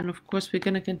 and of course we're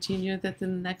going to continue that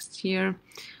in the next year.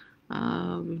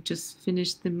 We've just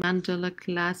finished the mandala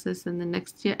classes, and the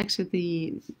next year, actually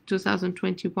the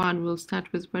 2021, we'll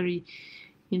start with very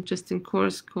interesting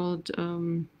course called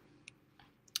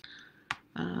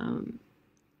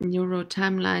neuro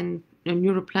timeline,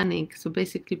 neuro planning. So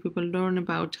basically we will learn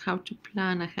about how to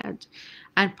plan ahead,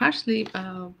 and partially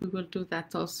we will do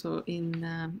that also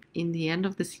in the end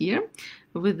of this year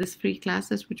with these free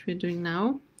classes which we're doing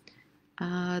now.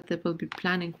 That will be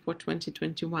planning for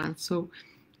 2021. So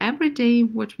every day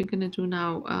what we're going to do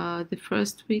now, the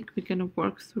first week we're going to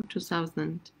work through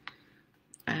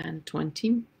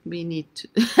 2020. We need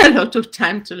a lot of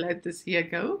time to let this year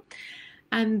go,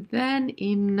 and then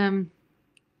in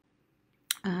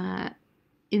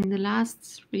the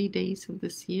last 3 days of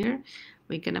this year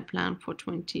we're going to plan for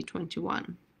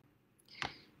 2021.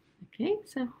 Okay,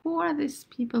 so who are these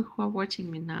people who are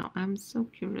watching me now? I'm so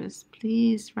curious.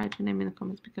 Please write your name in the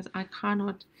comments, because I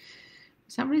cannot, for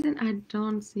some reason I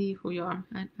don't see who you are,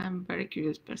 and I'm a very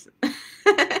curious person.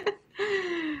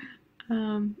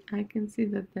 I can see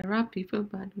that there are people,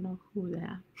 but I don't know who they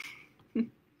are.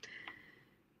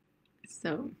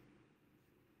 So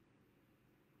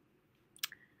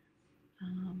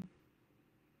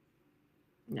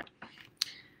yeah,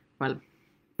 well,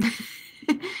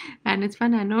 and it's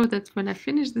fun. I know that when I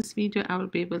finish this video I will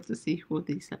be able to see who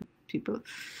these are people.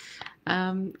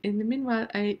 In the meanwhile,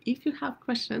 if you have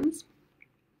questions,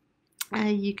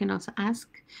 you can also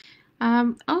ask.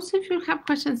 Also, if you have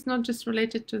questions not just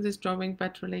related to this drawing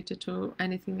but related to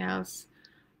anything else,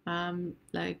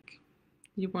 like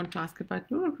you want to ask about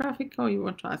neurographic, or you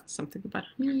want to ask something about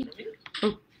me,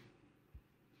 oh,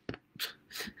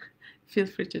 feel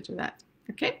free to do that.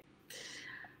 Okay.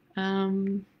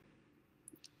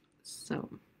 So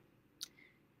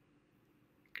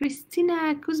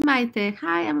Christina Kuzmaite,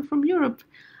 hi, I'm from Europe.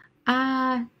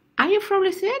 Are you from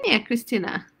Lithuania,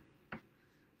 Christina?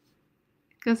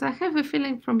 Because I have a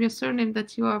feeling from your surname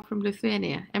that you are from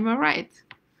Lithuania. Am I right?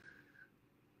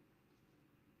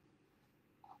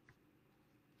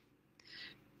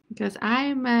 Because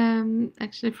I'm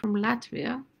actually from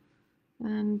Latvia,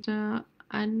 and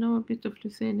I know a bit of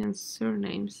Lithuanian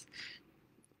surnames.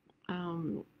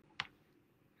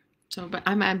 So, but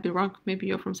I might be wrong. Maybe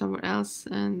you're from somewhere else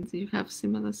and you have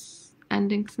similar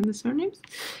endings in the surnames.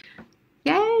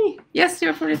 Yay! Yes,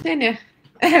 you're from Lithuania.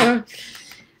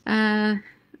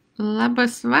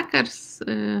 Labas vakars.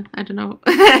 I don't know.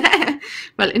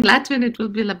 Well, in Latvian it will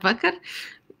be labvakar.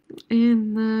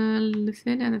 In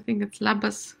Lithuanian, I think it's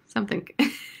labas something.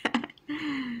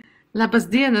 Labas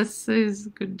dienas is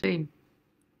good day.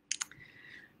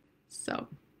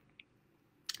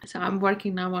 So I'm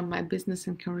working now on my business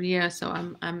and career. So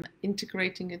I'm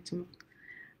integrating it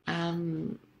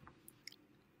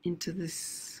into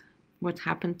this, what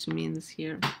happened to me in this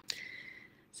year.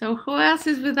 So who else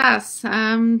is with us?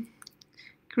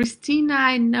 Christina,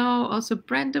 I know. Also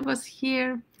Brenda was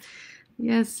here.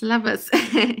 Yes, love us.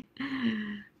 Who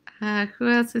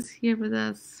else is here with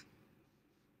us?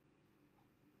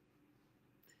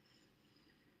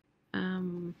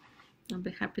 I'll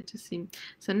be happy to see.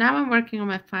 So now I'm working on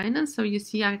my finance. So you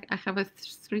see I have a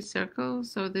 3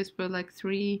 circles. So these were like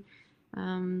 3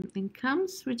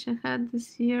 incomes which I had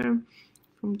this year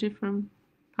from different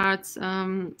parts.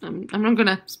 I'm not going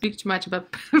to speak too much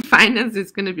about finance.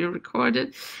 It's going to be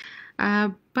recorded.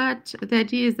 But the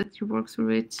idea is that you work through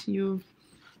it. You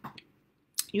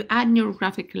add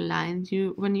neurographical lines.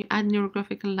 When you add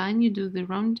neurographical line, you do the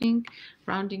rounding.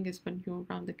 Rounding is when you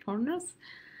round the corners.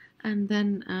 And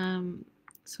then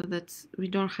so that we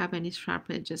don't have any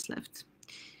sharp edges left,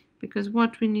 because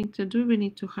what we need to do, we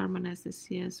need to harmonize this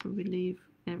here, so we leave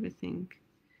everything.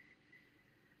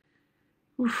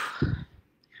 Oof.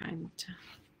 And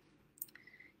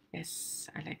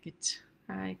yes, I like it.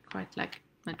 I quite like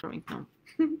my drawing now.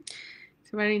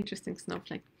 It's a very interesting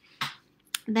snowflake.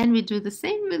 Then we do the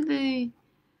same with the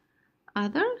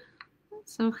other.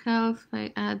 So health,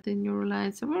 I add the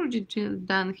neurolines. I've already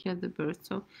done here the birth,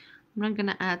 so I'm not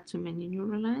gonna add too many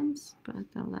neurolines, but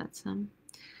I'll add some.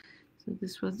 So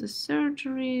this was the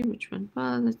surgery, which went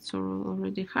well. It's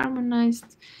already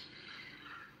harmonized.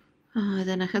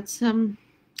 Then I had some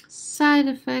side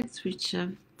effects, which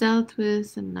I've dealt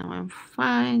with, and now I'm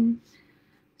fine.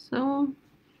 So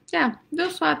yeah,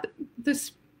 those were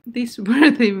these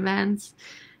were the events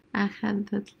I had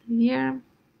that year.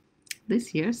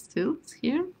 This year still is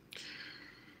here,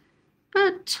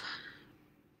 but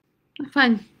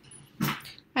fine.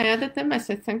 I added them, I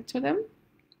said thank to them,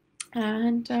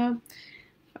 and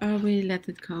we let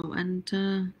it go. And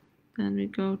then we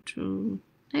go to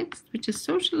next, which is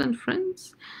social and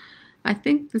friends. I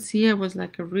think this year was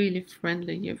like a really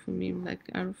friendly year for me. Like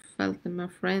I felt that my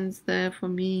friends there for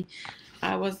me.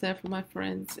 I was there for my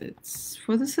friends. It's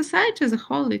for the society as a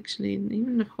whole, actually, and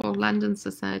even the whole London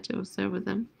society. I was there with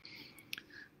them.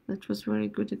 That was a very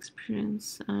good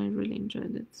experience. I really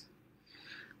enjoyed it.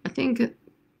 I think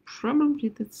probably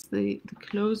that's the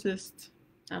closest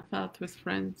I felt with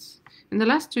friends. In the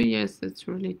last 2 years, it's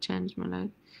really changed my life.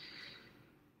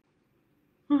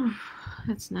 Oh,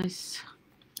 that's nice.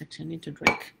 Actually, I need to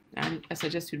drink. And I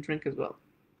suggest you drink as well.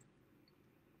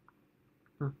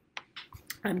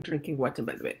 I'm drinking water,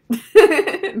 by the way,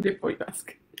 before you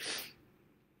ask.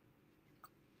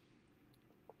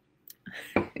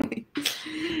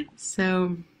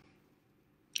 So,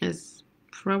 as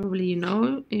probably you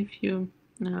know, if you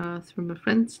through my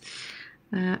friends,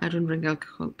 I don't drink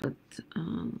alcohol, but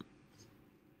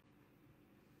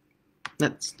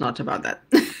that's not about that.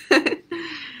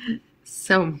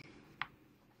 So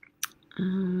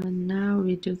now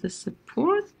we do the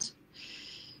support.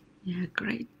 Yeah,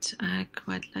 great. I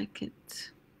quite like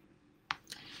it.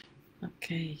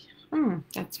 Okay.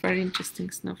 That's very interesting,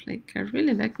 Snowflake. I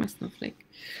really like my Snowflake.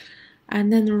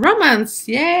 And then romance.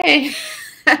 Yay!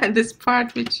 This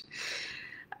part, which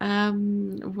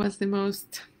was the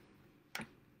most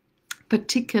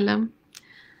particular,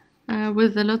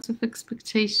 with a lot of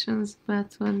expectations,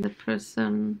 but when the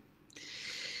person,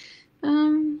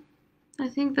 I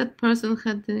think that person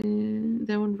had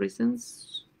their own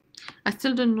reasons. I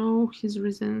still don't know his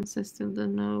reasons. I still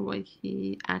don't know why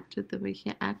he acted the way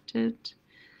he acted.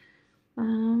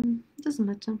 Doesn't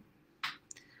matter.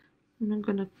 I'm not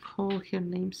gonna call her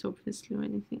names, obviously, or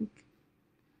anything.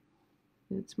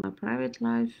 It's my private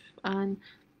life, and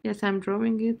yes, I'm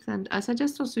drawing it. And I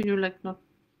suggest also you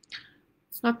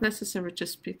it's not necessary to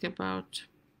speak about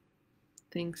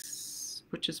things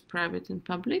which is private in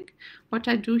public. What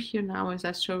I do here now is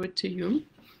I show it to you,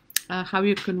 how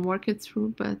you can work it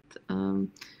through, but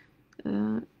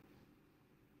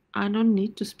I don't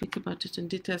need to speak about it in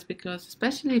details, because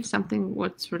especially if something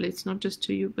what relates not just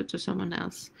to you but to someone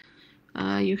else,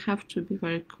 you have to be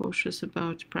very cautious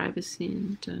about privacy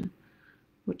and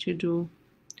what you do,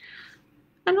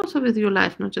 and also with your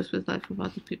life, not just with life of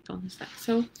other people.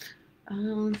 So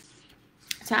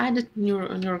I added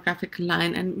neurographic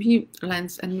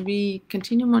lines, and we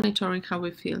continue monitoring how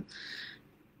we feel,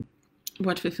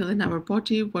 what we feel in our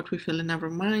body, what we feel in our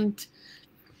mind.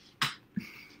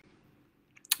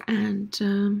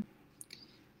 And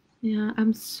yeah,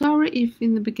 I'm sorry if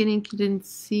in the beginning you didn't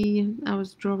see I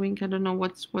was drawing. I don't know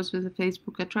what was with the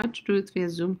Facebook. I tried to do it via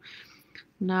Zoom.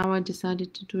 Now I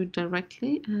decided to do it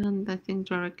directly, and I think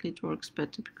directly it works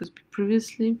better, because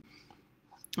previously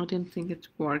I didn't think it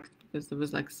worked, because there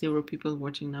was like 0 people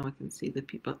watching. Now I can see that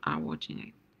people are watching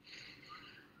it.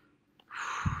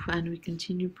 And we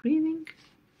continue breathing.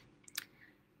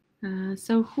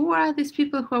 So who are these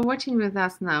people who are watching with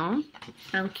us now?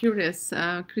 I'm curious.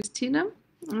 Christina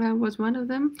was one of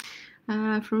them,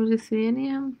 from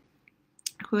Lithuania.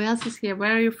 Who else is here?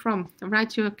 Where are you from?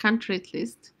 Write your country at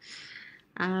least.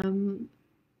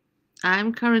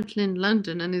 I'm currently in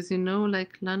London, and as you know,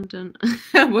 like London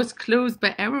was closed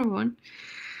by everyone.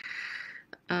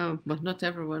 Well, not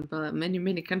everyone, but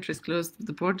many countries closed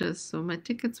the borders, so my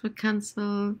tickets were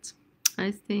cancelled.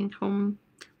 I staying home.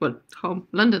 Well,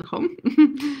 London home.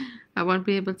 I won't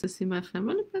be able to see my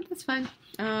family, but that's fine.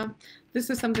 This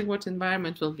is something what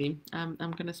environment will be. I'm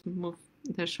gonna move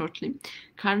there shortly.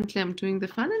 Currently, I'm doing the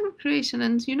fun and recreation,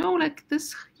 and you know, like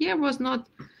this year was not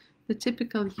the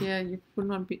typical year.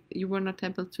 You were not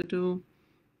able to do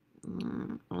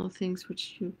all things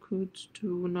which you could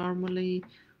do normally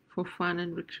for fun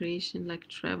and recreation, like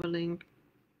traveling,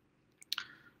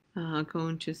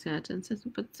 going to theater,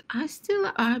 but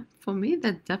for me,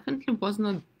 that definitely was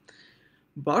not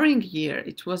boring year.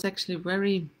 It was actually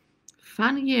very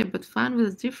fun year, but fun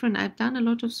was different. I've done a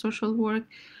lot of social work.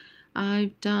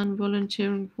 I've done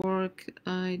volunteering work.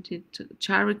 I did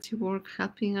charity work,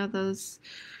 helping others.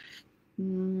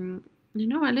 You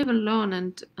know, I live alone,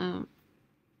 and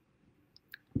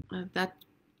that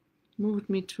moved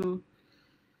me to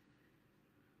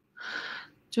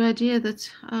idea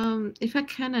that if I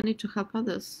can, I need to help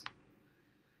others.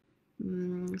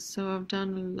 So I've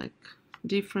done like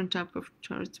different type of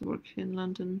charity work here in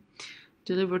London,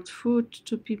 delivered food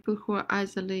to people who are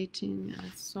isolating,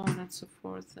 and so on and so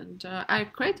forth. And I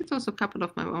created also a couple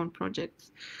of my own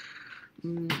projects,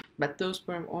 but those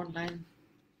were online.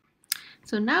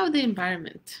 So now the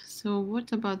environment. So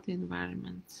what about the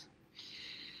environment?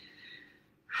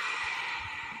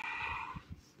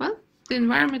 Well, the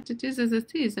environment, it is as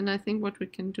it is, and I think what we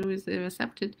can do is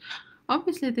accept it.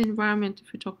 Obviously, the environment,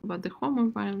 if we talk about the home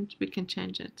environment, we can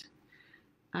change it.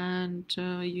 And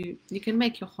you can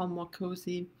make your home more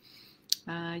cozy.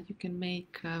 You can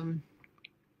make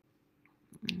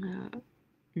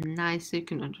nice, you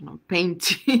can, I don't know,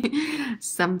 paint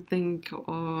something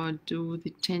or do the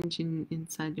changing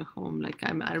inside your home. Like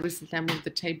I recently moved the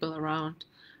table around.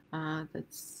 I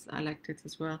liked it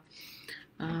as well.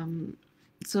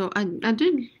 So I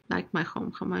did like my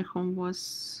home, how my home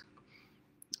was.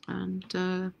 And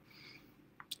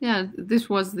yeah, this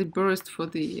was the burst for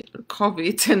the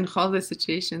COVID and all the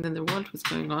situation in the world was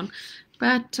going on.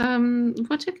 But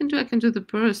what I can do the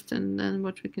burst, and then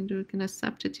what we can do, we can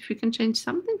accept it. If you can change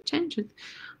something, change it.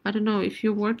 I don't know, if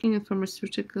you're working in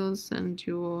pharmaceuticals and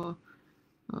you're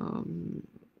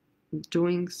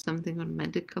doing something on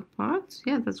medical parts,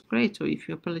 yeah, that's great. Or if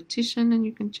you're a politician and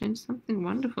you can change something,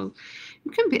 wonderful.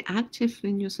 You can be active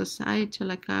in your society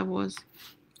like I was,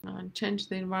 and change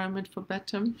the environment for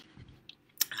better.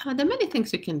 There are many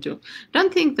things you can do.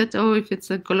 Don't think that, oh, if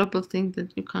it's a global thing,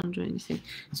 that you can't do anything.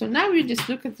 So now we just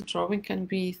look at the drawing and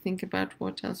we think about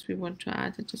what else we want to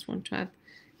add. I just want to add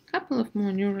a couple of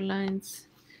more neural lines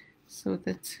so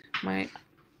that my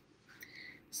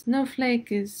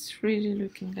snowflake is really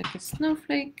looking like a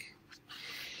snowflake.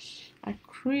 I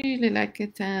really like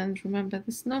it. And remember,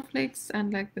 the snowflakes,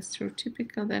 unlike the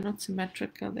stereotypical, they're not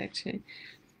symmetrical. They're actually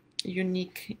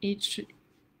unique. Each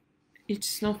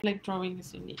snowflake drawing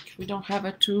is unique. We don't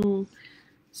have two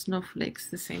snowflakes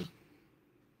the same.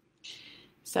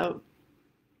 So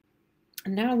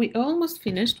now we almost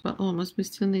finished. Well, almost. We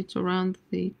still need to round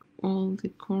all the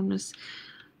corners.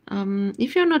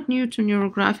 If you're not new to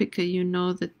NeuroGraphica, you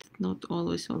know that not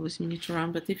always you need to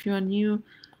round. But if you are new,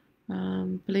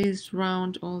 please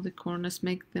round all the corners.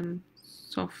 Make them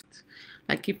soft.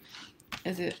 Like if,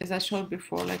 as I showed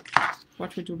before, like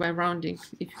what we do by rounding.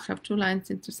 If you have two lines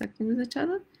intersecting with each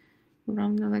other,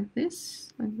 round them like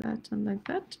this, like that, and like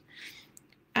that.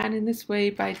 And in this way,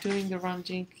 by doing the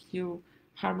rounding, you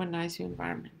harmonize your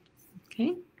environment.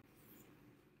 Okay.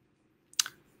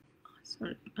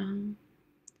 Sorry.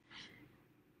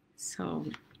 So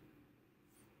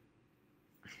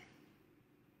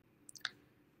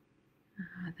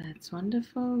that's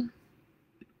wonderful.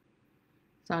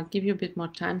 So I'll give you a bit more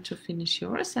time to finish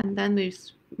yours, and then we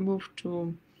move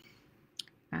to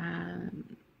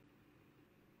and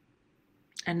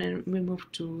then we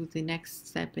move to the next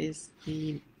step, is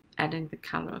adding the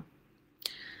color.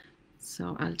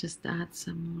 So I'll just add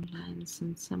some more lines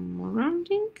and some more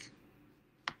rounding.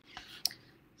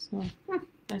 So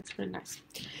that's very nice.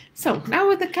 So now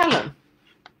with the color.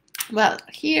 Well,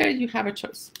 here you have a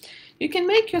choice. You can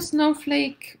make your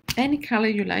snowflake any color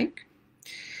you like.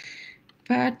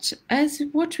 But as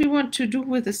what we want to do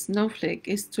with the snowflake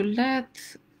is to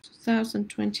let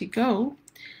 2020 go,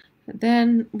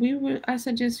 then I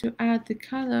suggest you add the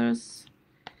colors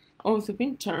of the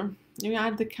winter. You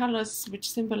add the colors which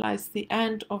symbolize the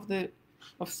end of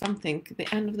something,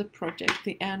 the end of the project,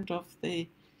 the end of the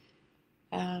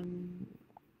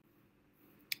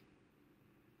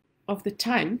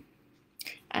time.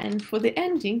 And for the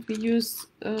ending, we use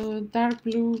dark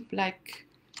blue, black,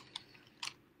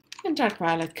 and dark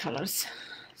violet colors.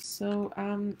 So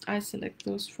I select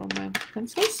those from my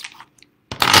pencils.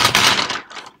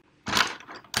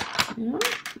 Yeah,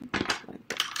 like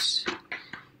that.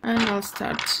 And I'll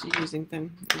start using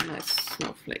them in my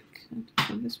snowflake.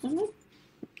 This one.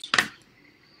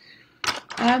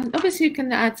 Obviously, you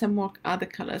can add some more other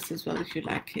colors as well if you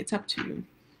like. It's up to you.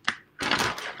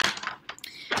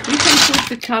 You can put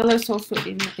the colors also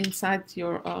inside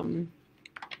your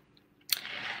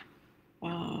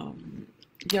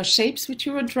shapes which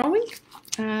you were drawing,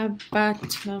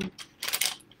 but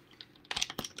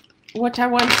what I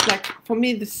want, like for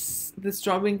me, this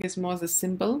drawing is more the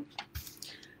symbol.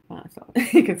 So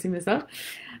you can see myself.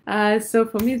 So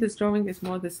for me, this drawing is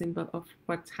more the symbol of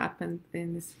what happened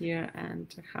in this year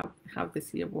and how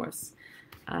this year was,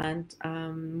 and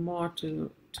more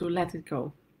to let it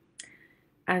go.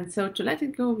 And so to let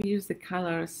it go, we use the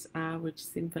colors which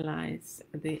symbolize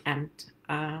the end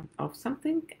of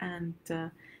something. And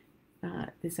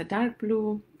there's a dark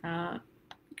blue. You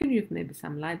can use maybe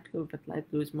some light blue, but light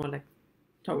blue is more like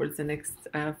towards the next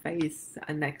phase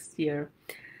next year.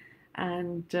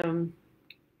 And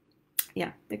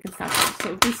yeah, they can start.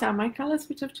 So these are my colors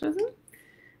which I've chosen.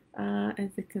 As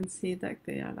you can see, like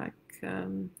they are like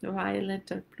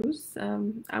violet or blues.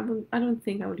 I don't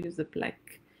think I will use the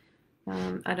black.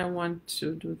 I don't want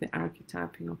to do the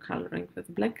archetyping or coloring with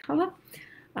the black color,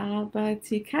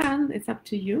 but you can. It's up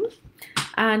to you.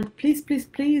 And please, please,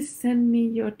 please send me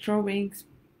your drawings.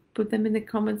 Put them in the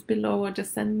comments below, or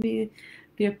just send me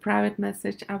via private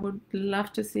message. I would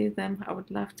love to see them. I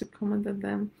would love to comment on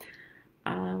them.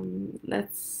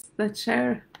 Let's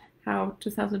share how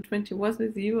 2020 was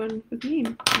with you and with me.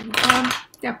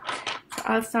 Yeah, so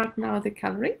I'll start now the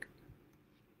coloring.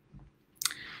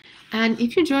 And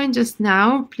if you joined just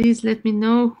now, please let me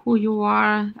know who you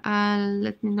are.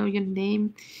 Let me know your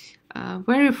name,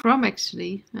 where you're from.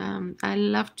 Actually, I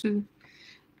love to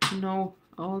know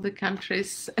all the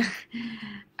countries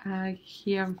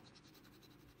here.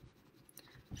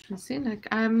 You see, like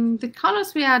the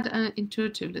colors we add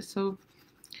intuitively. So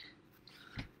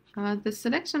the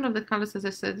selection of the colors, as I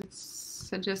said, it's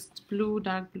just blue,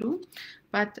 dark blue.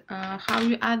 But how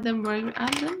you add them, where you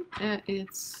add them,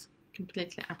 it's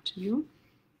completely up to you.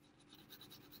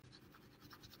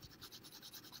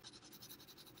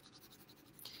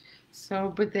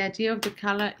 So, but the idea of the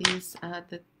color is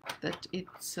that it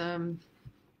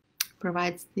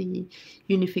provides the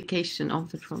unification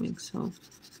of the drawing. So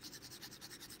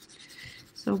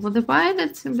what the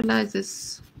violet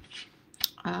symbolizes,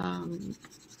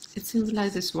 it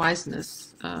symbolizes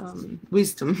wiseness,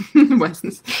 wisdom,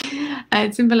 wiseness.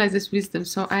 It symbolizes wisdom.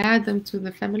 So I add them to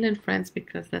the family and friends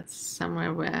because that's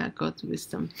somewhere where I got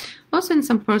wisdom. Also in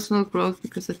some personal growth,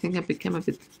 because I think I became a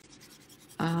bit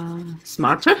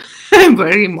smarter. I'm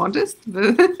very modest,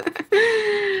 but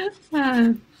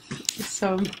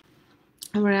so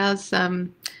whereas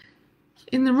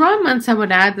in the romance I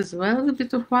would add as well a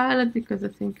bit of violet because I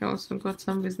think I also got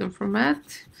some wisdom from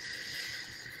that.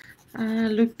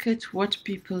 Look at what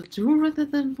people do rather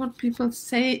than what people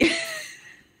say.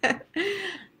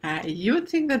 You would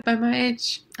think that by my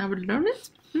age I would learn it?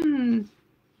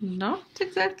 Not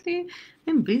exactly.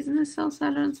 In business also I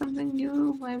learned something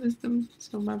new, my wisdom,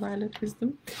 so my violet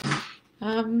wisdom.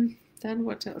 Then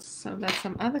what else? So there's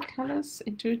some other colors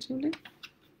intuitively.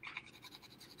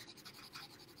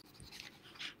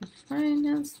 The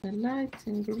finance, the light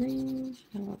in green.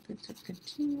 I want it to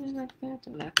continue like that.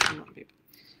 And that cannot be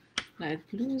light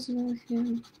blue as well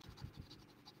here.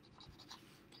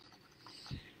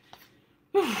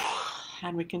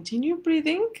 And we continue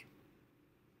breathing.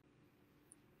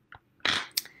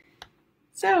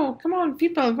 So come on,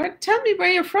 people, tell me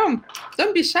where you're from.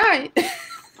 Don't be shy.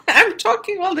 I'm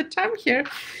talking all the time here.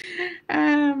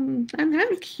 I'm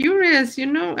curious, you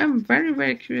know, I'm a very,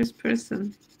 very curious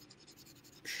person.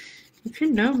 If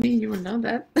you know me, you will know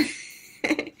that.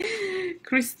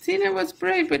 Christina was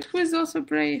brave, but who is also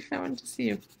brave? I want to see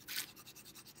you.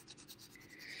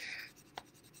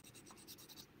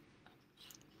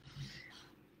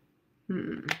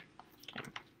 Okay.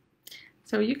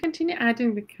 So you continue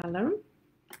adding the color.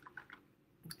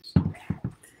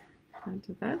 I'll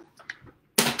do that.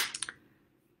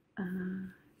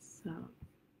 So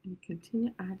you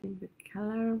continue adding the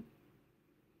color.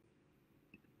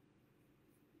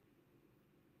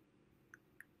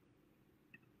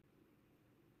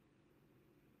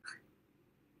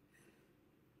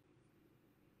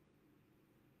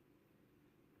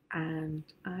 And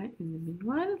in the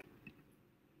meanwhile,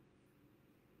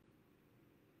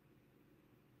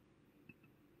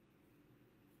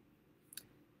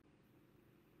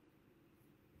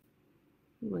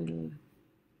 will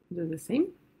do the same.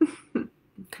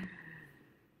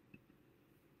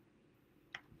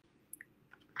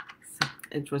 So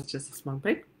it was just a small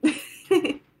break.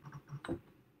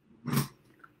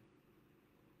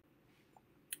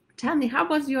 Tell me, how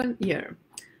was your year?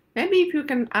 Maybe if you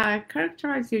can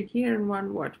characterize your year in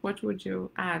one word, what would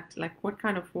you add? Like what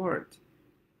kind of word?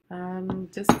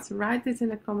 Just write this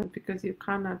in a comment because you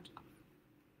cannot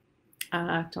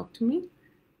talk to me.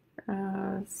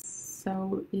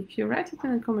 So if you write it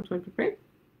in a comment, it would be great.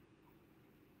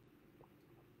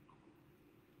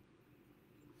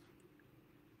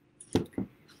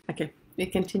 Okay, we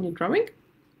continue drawing.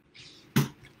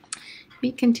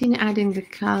 we continue adding the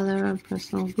color and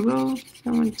personal growth.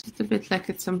 I want it a bit like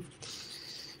it's some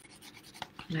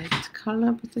light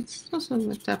color, but it's also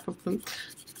a type of blue.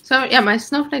 So yeah, my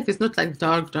snowflake is not like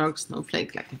dark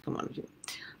snowflake like a commodity,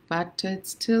 but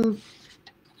it's still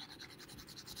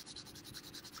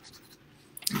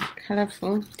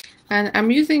colorful. And I'm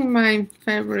using my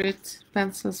favorite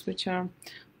pencils, which are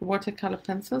watercolor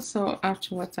pencils. So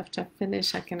afterwards, after I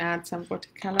finish, I can add some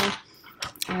watercolor,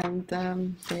 and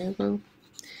the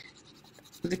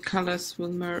colors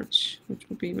will merge, which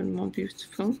will be even more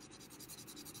beautiful.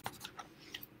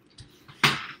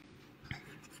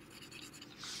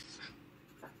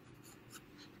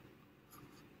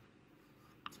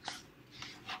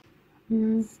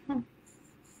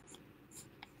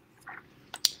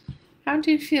 How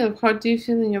do you feel? How do you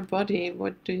feel in your body?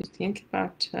 What do you think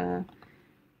about your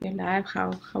life?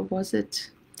 How was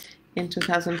it in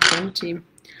 2020?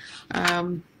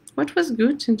 What was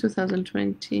good in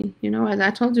 2020? You know, as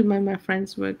I told you, my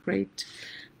friends were great.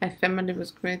 My family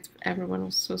was great. Everyone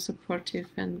was so supportive,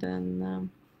 and then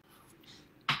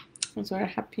I was very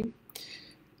happy.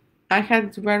 I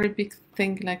had a very big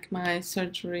thing like my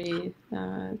surgery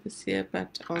this year,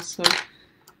 but also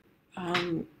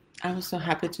I was so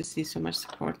happy to see so much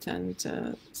support and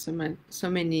so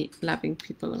many loving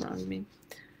people around me.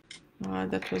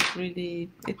 That was really,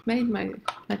 it made my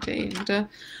day. And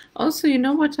also, you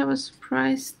know what I was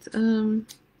surprised to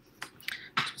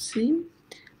see?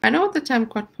 I know that I'm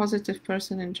quite a positive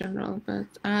person in general, but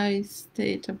I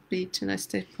stayed upbeat and I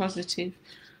stayed positive.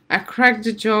 I cracked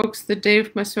the jokes the day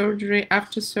of my surgery,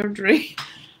 after surgery.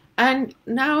 And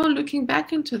now looking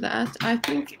back into that, I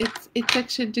think it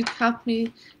actually did help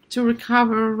me to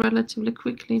recover relatively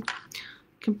quickly,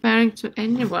 comparing to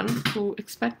anyone who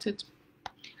expected.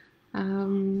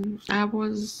 I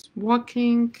was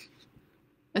walking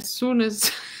as soon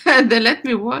as they let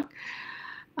me walk.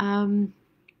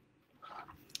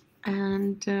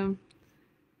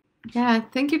 Yeah,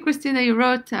 thank you, Christina. You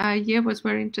wrote, year was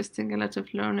very interesting, a lot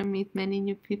of learn and meet many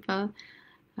new people.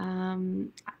 I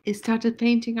started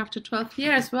painting after 12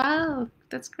 years. Wow,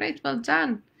 that's great. Well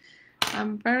done.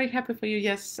 I'm very happy for you.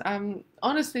 Yes,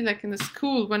 honestly, like in the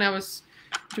school, when I was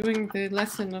doing the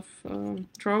lesson of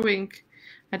drawing,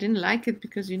 I didn't like it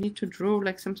because you need to draw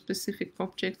like some specific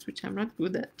objects, which I'm not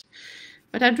good at.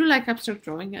 But I do like abstract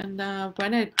drawing, and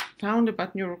when I found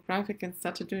about neurographic and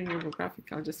started doing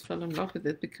neurographic, I just fell in love with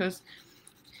it, because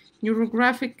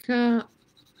neurographic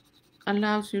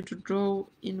allows you to draw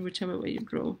in whichever way you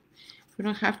draw. You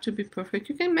don't have to be perfect.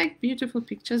 You can make beautiful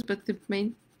pictures, but the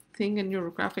main thing in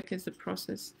neurographic is the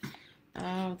process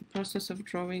of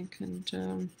drawing,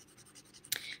 and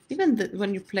even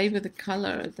when you play with the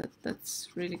color, that's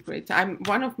really great.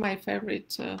 One of my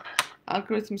favorite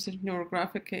algorithms in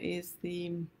neurographic is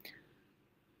the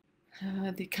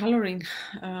coloring,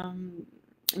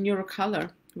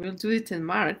 neurocolor. We'll do it in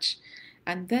March,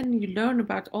 and then you learn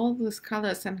about all those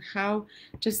colors and how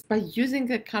just by using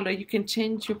a color you can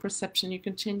change your perception, you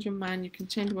can change your mind, you can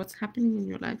change what's happening in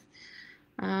your life.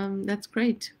 That's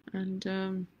great.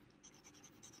 And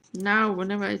now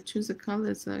whenever I choose the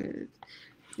colors,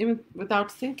 even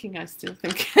without thinking, I still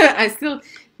think I still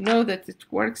know that it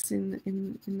works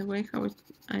in the way how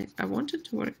I want it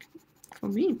to work for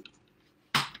me.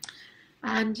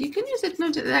 And you can use it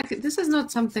not like, this is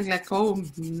not something like, oh,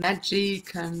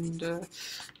 magic, and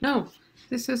no,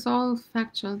 this is all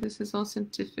factual, this is all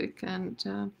scientific. And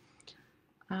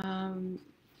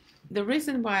the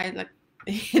reason why like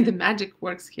the magic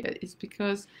works here is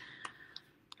because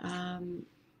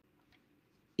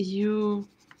you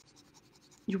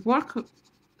work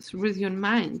with your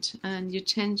mind, and you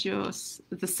change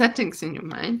the settings in your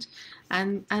mind,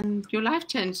 and your life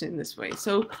changes in this way.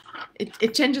 So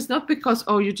it changes not because,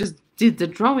 oh, you just did the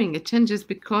drawing. It changes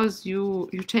because you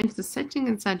change the setting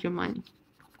inside your mind.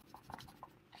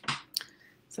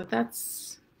 So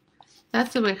that's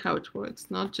the way how it works,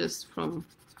 not just from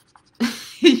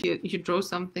you draw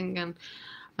something and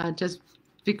just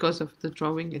because of the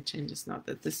drawing it changes. Not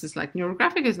that this is like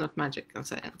neurographic is not magic or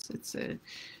science. It's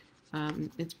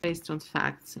based on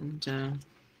facts, and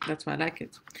that's why I like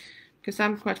it, because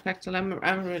I'm quite factual. I'm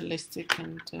realistic,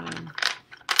 and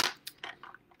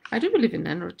I do believe in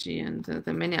energy, and there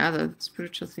are many other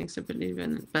spiritual things I believe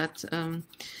in. But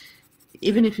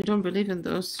even if you don't believe in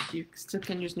those, you still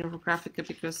can use neurographic,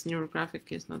 because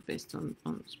neurographic is not based on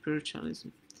spiritualism.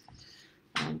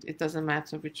 And it doesn't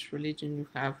matter which religion you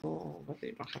have or whether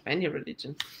you don't have any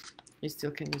religion, you still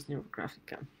can use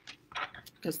neurographic,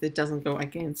 because it doesn't go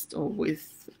against or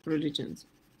with religions.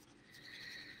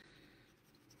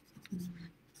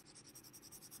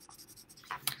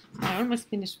 I almost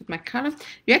finished with my color.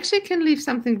 You actually can leave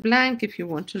something blank if you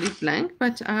want to leave blank,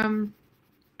 but I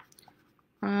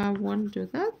won't do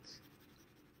that.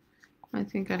 I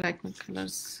think I like my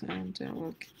colors, and I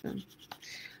will keep them.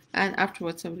 And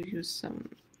afterwards, I will use some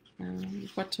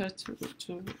water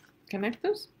to connect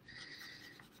those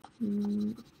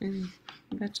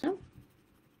better.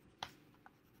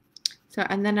 So,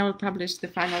 and then I will publish the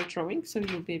final drawing, so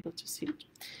you'll be able to see it.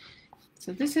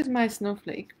 So this is my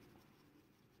snowflake.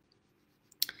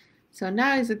 So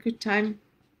now is a good time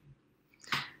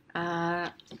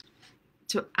to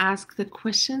ask the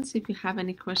questions. If you have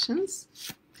any questions,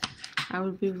 I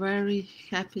will be very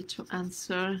happy to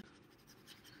answer.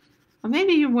 Or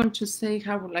maybe you want to say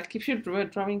how, like if you drew a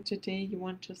drawing today, you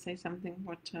want to say something.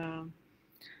 What?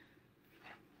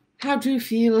 How do you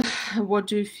feel? What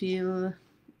do you feel?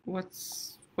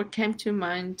 What came to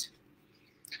mind?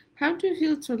 How do you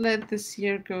feel to let this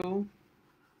year go?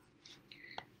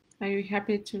 Are you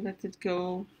happy to let it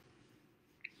go?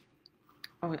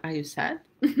 Or are you sad?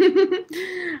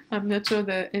 I'm not sure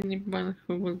that anyone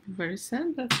who will be very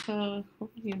sad, but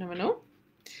you never know.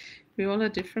 We all are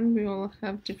different. We all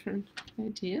have different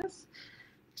ideas.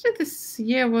 Actually, this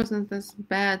year wasn't as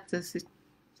bad as it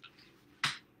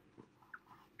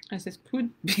could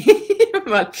be.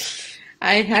 But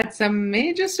I had some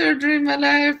major surgery in my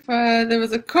life. There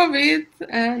was a COVID,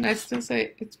 and I still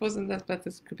say it wasn't as bad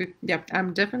as it could be. Yeah,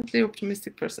 I'm definitely an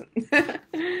optimistic person.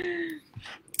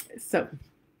 So,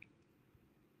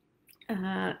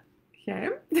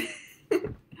 here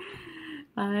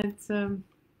and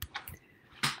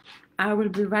I will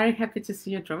be very happy to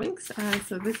see your drawings.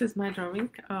 So this is my drawing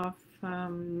of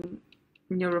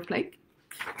NeuroFlake,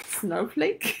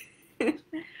 Snowflake,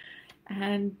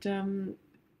 and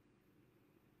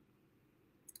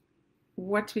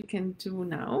what we can do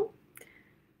now,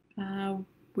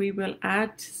 we will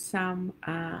add some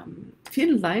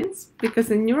field lines,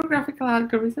 because in neurographical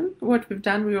algorithm, what we've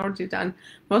already done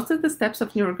most of the steps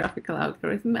of neurographical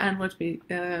algorithm, and what we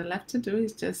left to do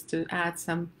is just to add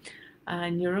some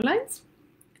neural lines.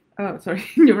 Oh, sorry,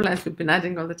 neural lines we've been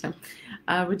adding all the time.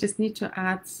 We just need to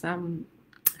add some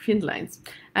field lines,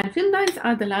 and field lines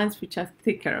are the lines which are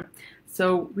thicker.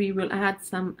 So we will add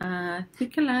some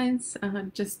thicker lines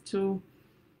just to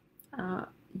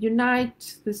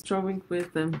unite this drawing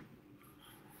with the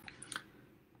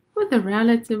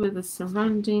reality, with the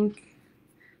surrounding.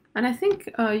 And I think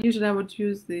usually I would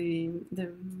use the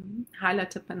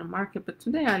highlighter pen and marker, but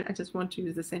today I just want to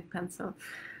use the same pencil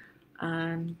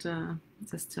and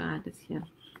just to add it here.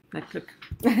 Like, look,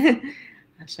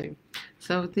 I'll show you.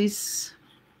 So this,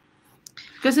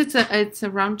 because it's a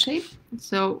round shape,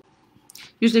 so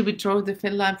usually we draw the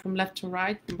fill line from left to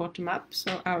right and bottom up.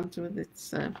 So I'll do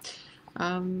this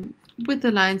with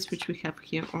the lines which we have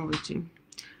here already.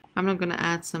 I'm not going to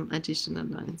add some additional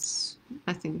lines.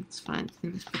 I think it's fine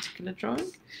in this particular drawing.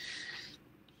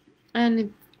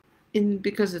 And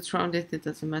because it's rounded, it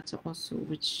doesn't matter also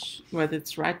whether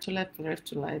it's right to left or left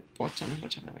to right, bottom,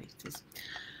 whichever way it is.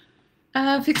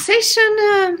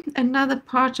 Fixation, another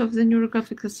part of the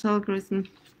neurographical algorithm.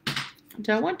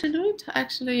 Do I want to do it?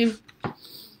 Actually,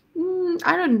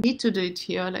 I don't need to do it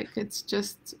here. Like, it's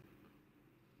just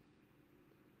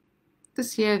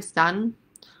this year it's done.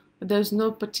 There's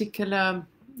no particular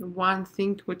one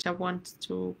thing which I want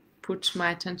to put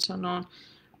my attention on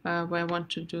where I want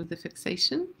to do the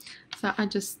fixation. So I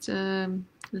just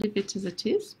leave it as it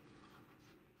is.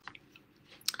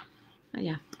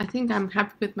 Yeah, I think I'm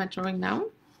happy with my drawing now.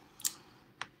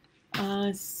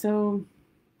 So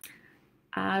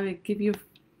I will give you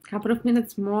a couple of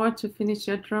minutes more to finish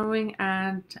your drawing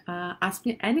and ask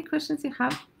me any questions you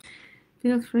have.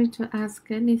 Feel free to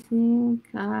ask anything.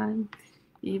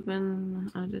 Even,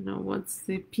 I don't know, what's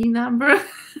the P number?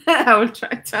 I will try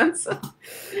to answer.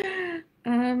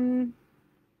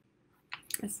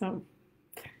 So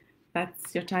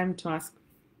that's your time to ask.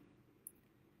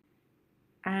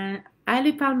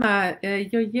 Ali Palma,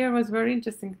 your year was very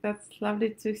interesting. That's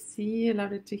lovely to see,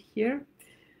 lovely to hear.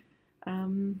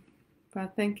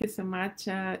 But thank you so much.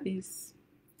 Is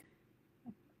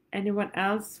anyone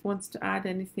else wants to add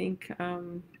anything?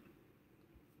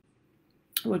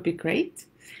 Would be great.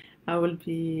 Would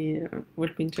be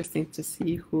interesting to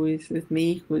see who is with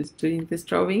me, who is doing this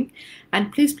drawing.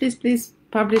 And please, please, please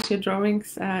publish your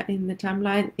drawings in the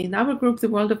timeline in our group, the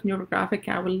World of Neurographic.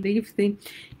 I will leave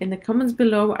in the comments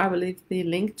below. I will leave the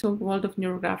link to World of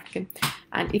Neurographic.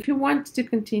 And if you want to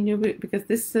continue, because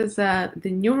this is the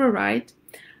NeuroRide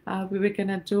we were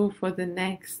gonna do for the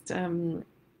next 10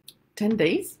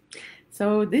 days.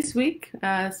 So this week,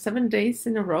 7 days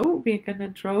in a row, we're gonna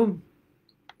draw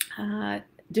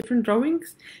different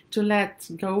drawings to let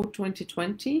go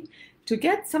 2020, to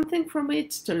get something from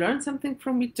it, to learn something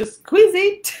from it, to squeeze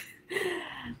it.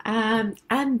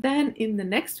 And then in the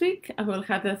next week, I will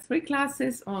have the 3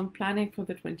 classes on planning for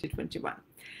the 2021.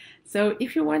 So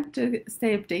if you want to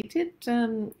stay updated,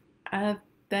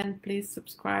 then please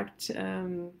subscribe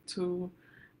to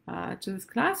this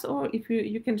class, or if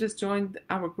you can just join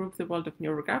our group, The World of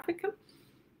Neurographical,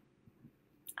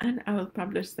 and I will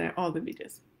publish there all the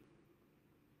videos.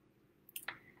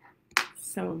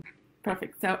 So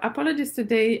perfect. So apologies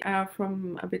today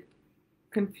from a bit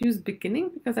confused beginning,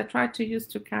 because I tried to use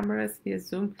 2 cameras via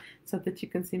Zoom so that you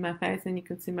can see my face and you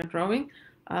can see my drawing.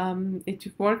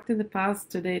 It worked in the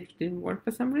past. Today it didn't work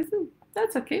for some reason.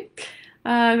 That's okay.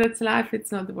 That's life.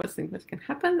 It's not the worst thing that can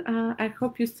happen. I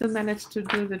hope you still managed to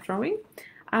do the drawing.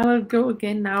 I will go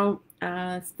again now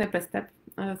step by step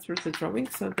through the drawing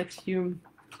so that you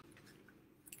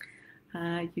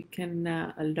can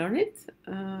learn it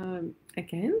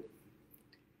again.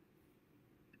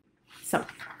 So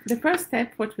the first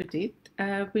step, what we did,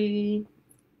 we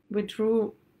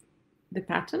drew the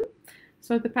pattern.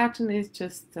 So the pattern is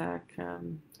just like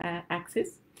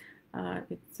axis.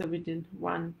 So we did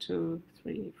 1, 2,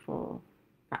 3, 4,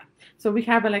 5. So we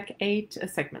have like 8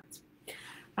 segments.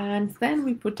 And then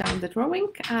we put down the drawing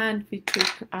and we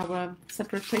took our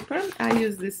separate paper. I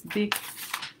use this big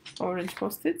orange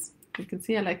post-its. You can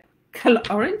see I like color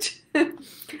orange.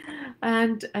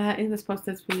 And in this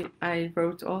post-its, I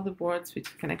wrote all the words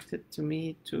which connected to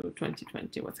me to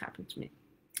 2020, what's happened to me.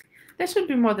 There should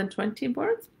be more than 20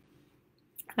 words,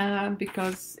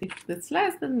 because if it's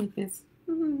less, then it means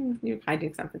you're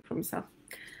hiding something from yourself.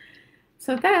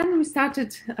 So then we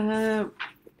started,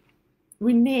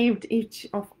 we named each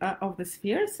of the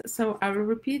spheres. So I will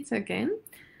repeat again.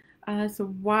 So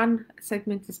one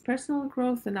segment is personal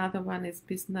growth, another one is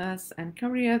business and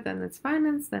career, then it's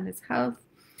finance, then it's health,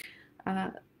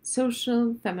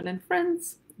 social, family and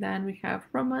friends, then we have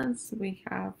romance, we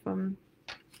have fun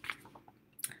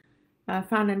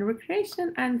and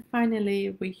recreation, and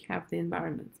finally we have the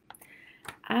environment.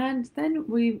 And then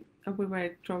we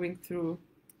were drawing through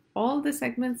all the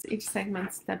segments, each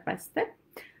segment step by step,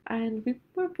 and we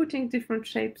were putting different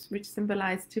shapes which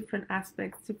symbolize different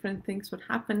aspects, different things would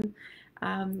happen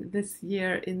this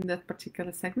year in that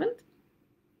particular segment.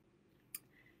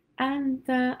 And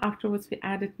afterwards we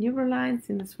added neurolines.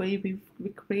 In this way we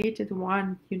created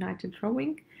one united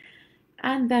drawing,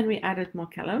 and then we added more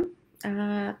color.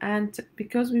 And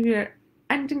because we were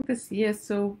ending this year,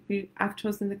 so I've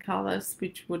chosen the colors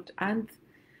which would end,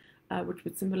 which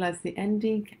would symbolize the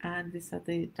ending, and these are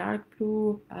the dark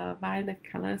blue, violet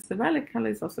colors. The violet color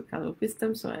is also color of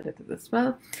wisdom, so I added it as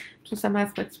well to some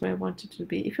aspects where I want it to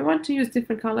be. If you want to use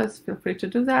different colors, feel free to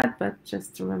do that, but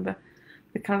just remember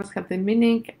the colors have their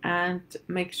meaning, and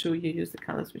make sure you use the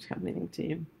colors which have meaning to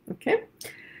you. Okay,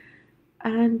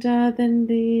 and then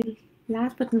the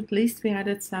last but not least, we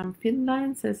added some thin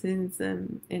lines, as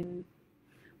in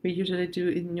we usually do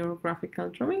in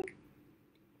neurographical drawing.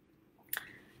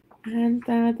 And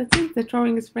that's it. The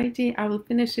drawing is ready. I will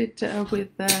finish it with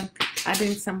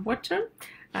adding some water,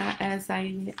 as I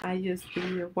use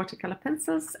the watercolor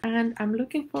pencils, and I'm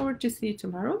looking forward to see you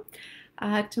tomorrow.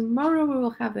 Tomorrow we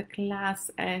will have the class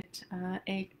at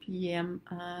 8 p.m.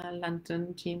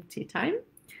 London GMT time,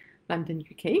 London,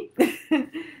 UK.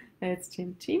 It's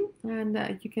GMT,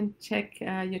 and you can check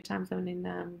your time zone in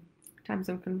time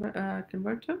zone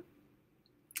converter.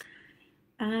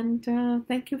 And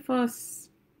thank you for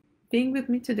being with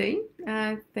me today.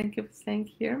 Thank you for staying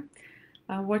here,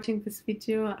 watching this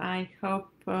video. I hope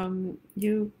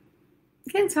you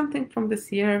gained something from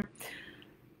this year,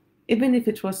 even if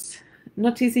it was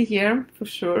not easy year for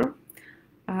sure.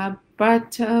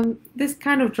 But this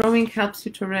kind of drawing helps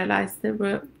you to realize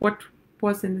what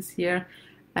was in this year.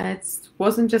 It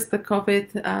wasn't just the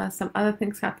COVID, some other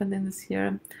things happened in this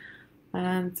year.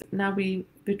 And now we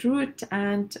drew it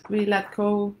and we let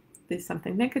go. There's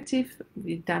something negative.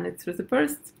 We've done it through the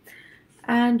bursts,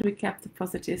 and we kept the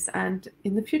positives. And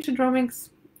in the future drawings,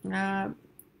 in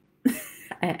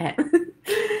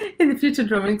the future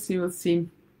drawings, you will see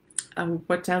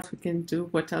what else we can do,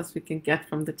 what else we can get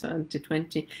from the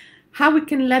 2020, how we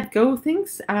can let go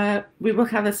things. We will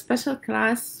have a special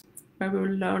class where we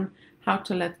will learn how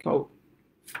to let go.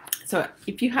 So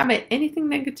if you have anything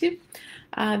negative,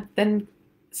 then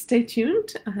stay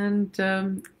tuned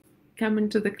and come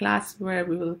into the class where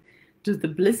we will do the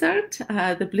blizzard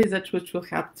which will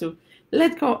help to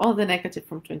let go all the negative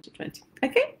from 2020.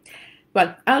 Okay,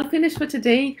 well, I'll finish for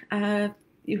today. I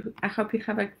hope you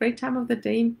have a great time of the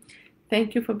day.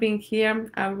 Thank you for being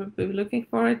here. I will be looking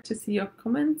forward to see your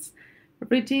comments,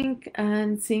 reading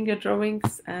and seeing your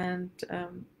drawings, and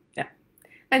yeah,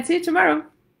 and see you tomorrow.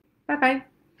 Bye bye.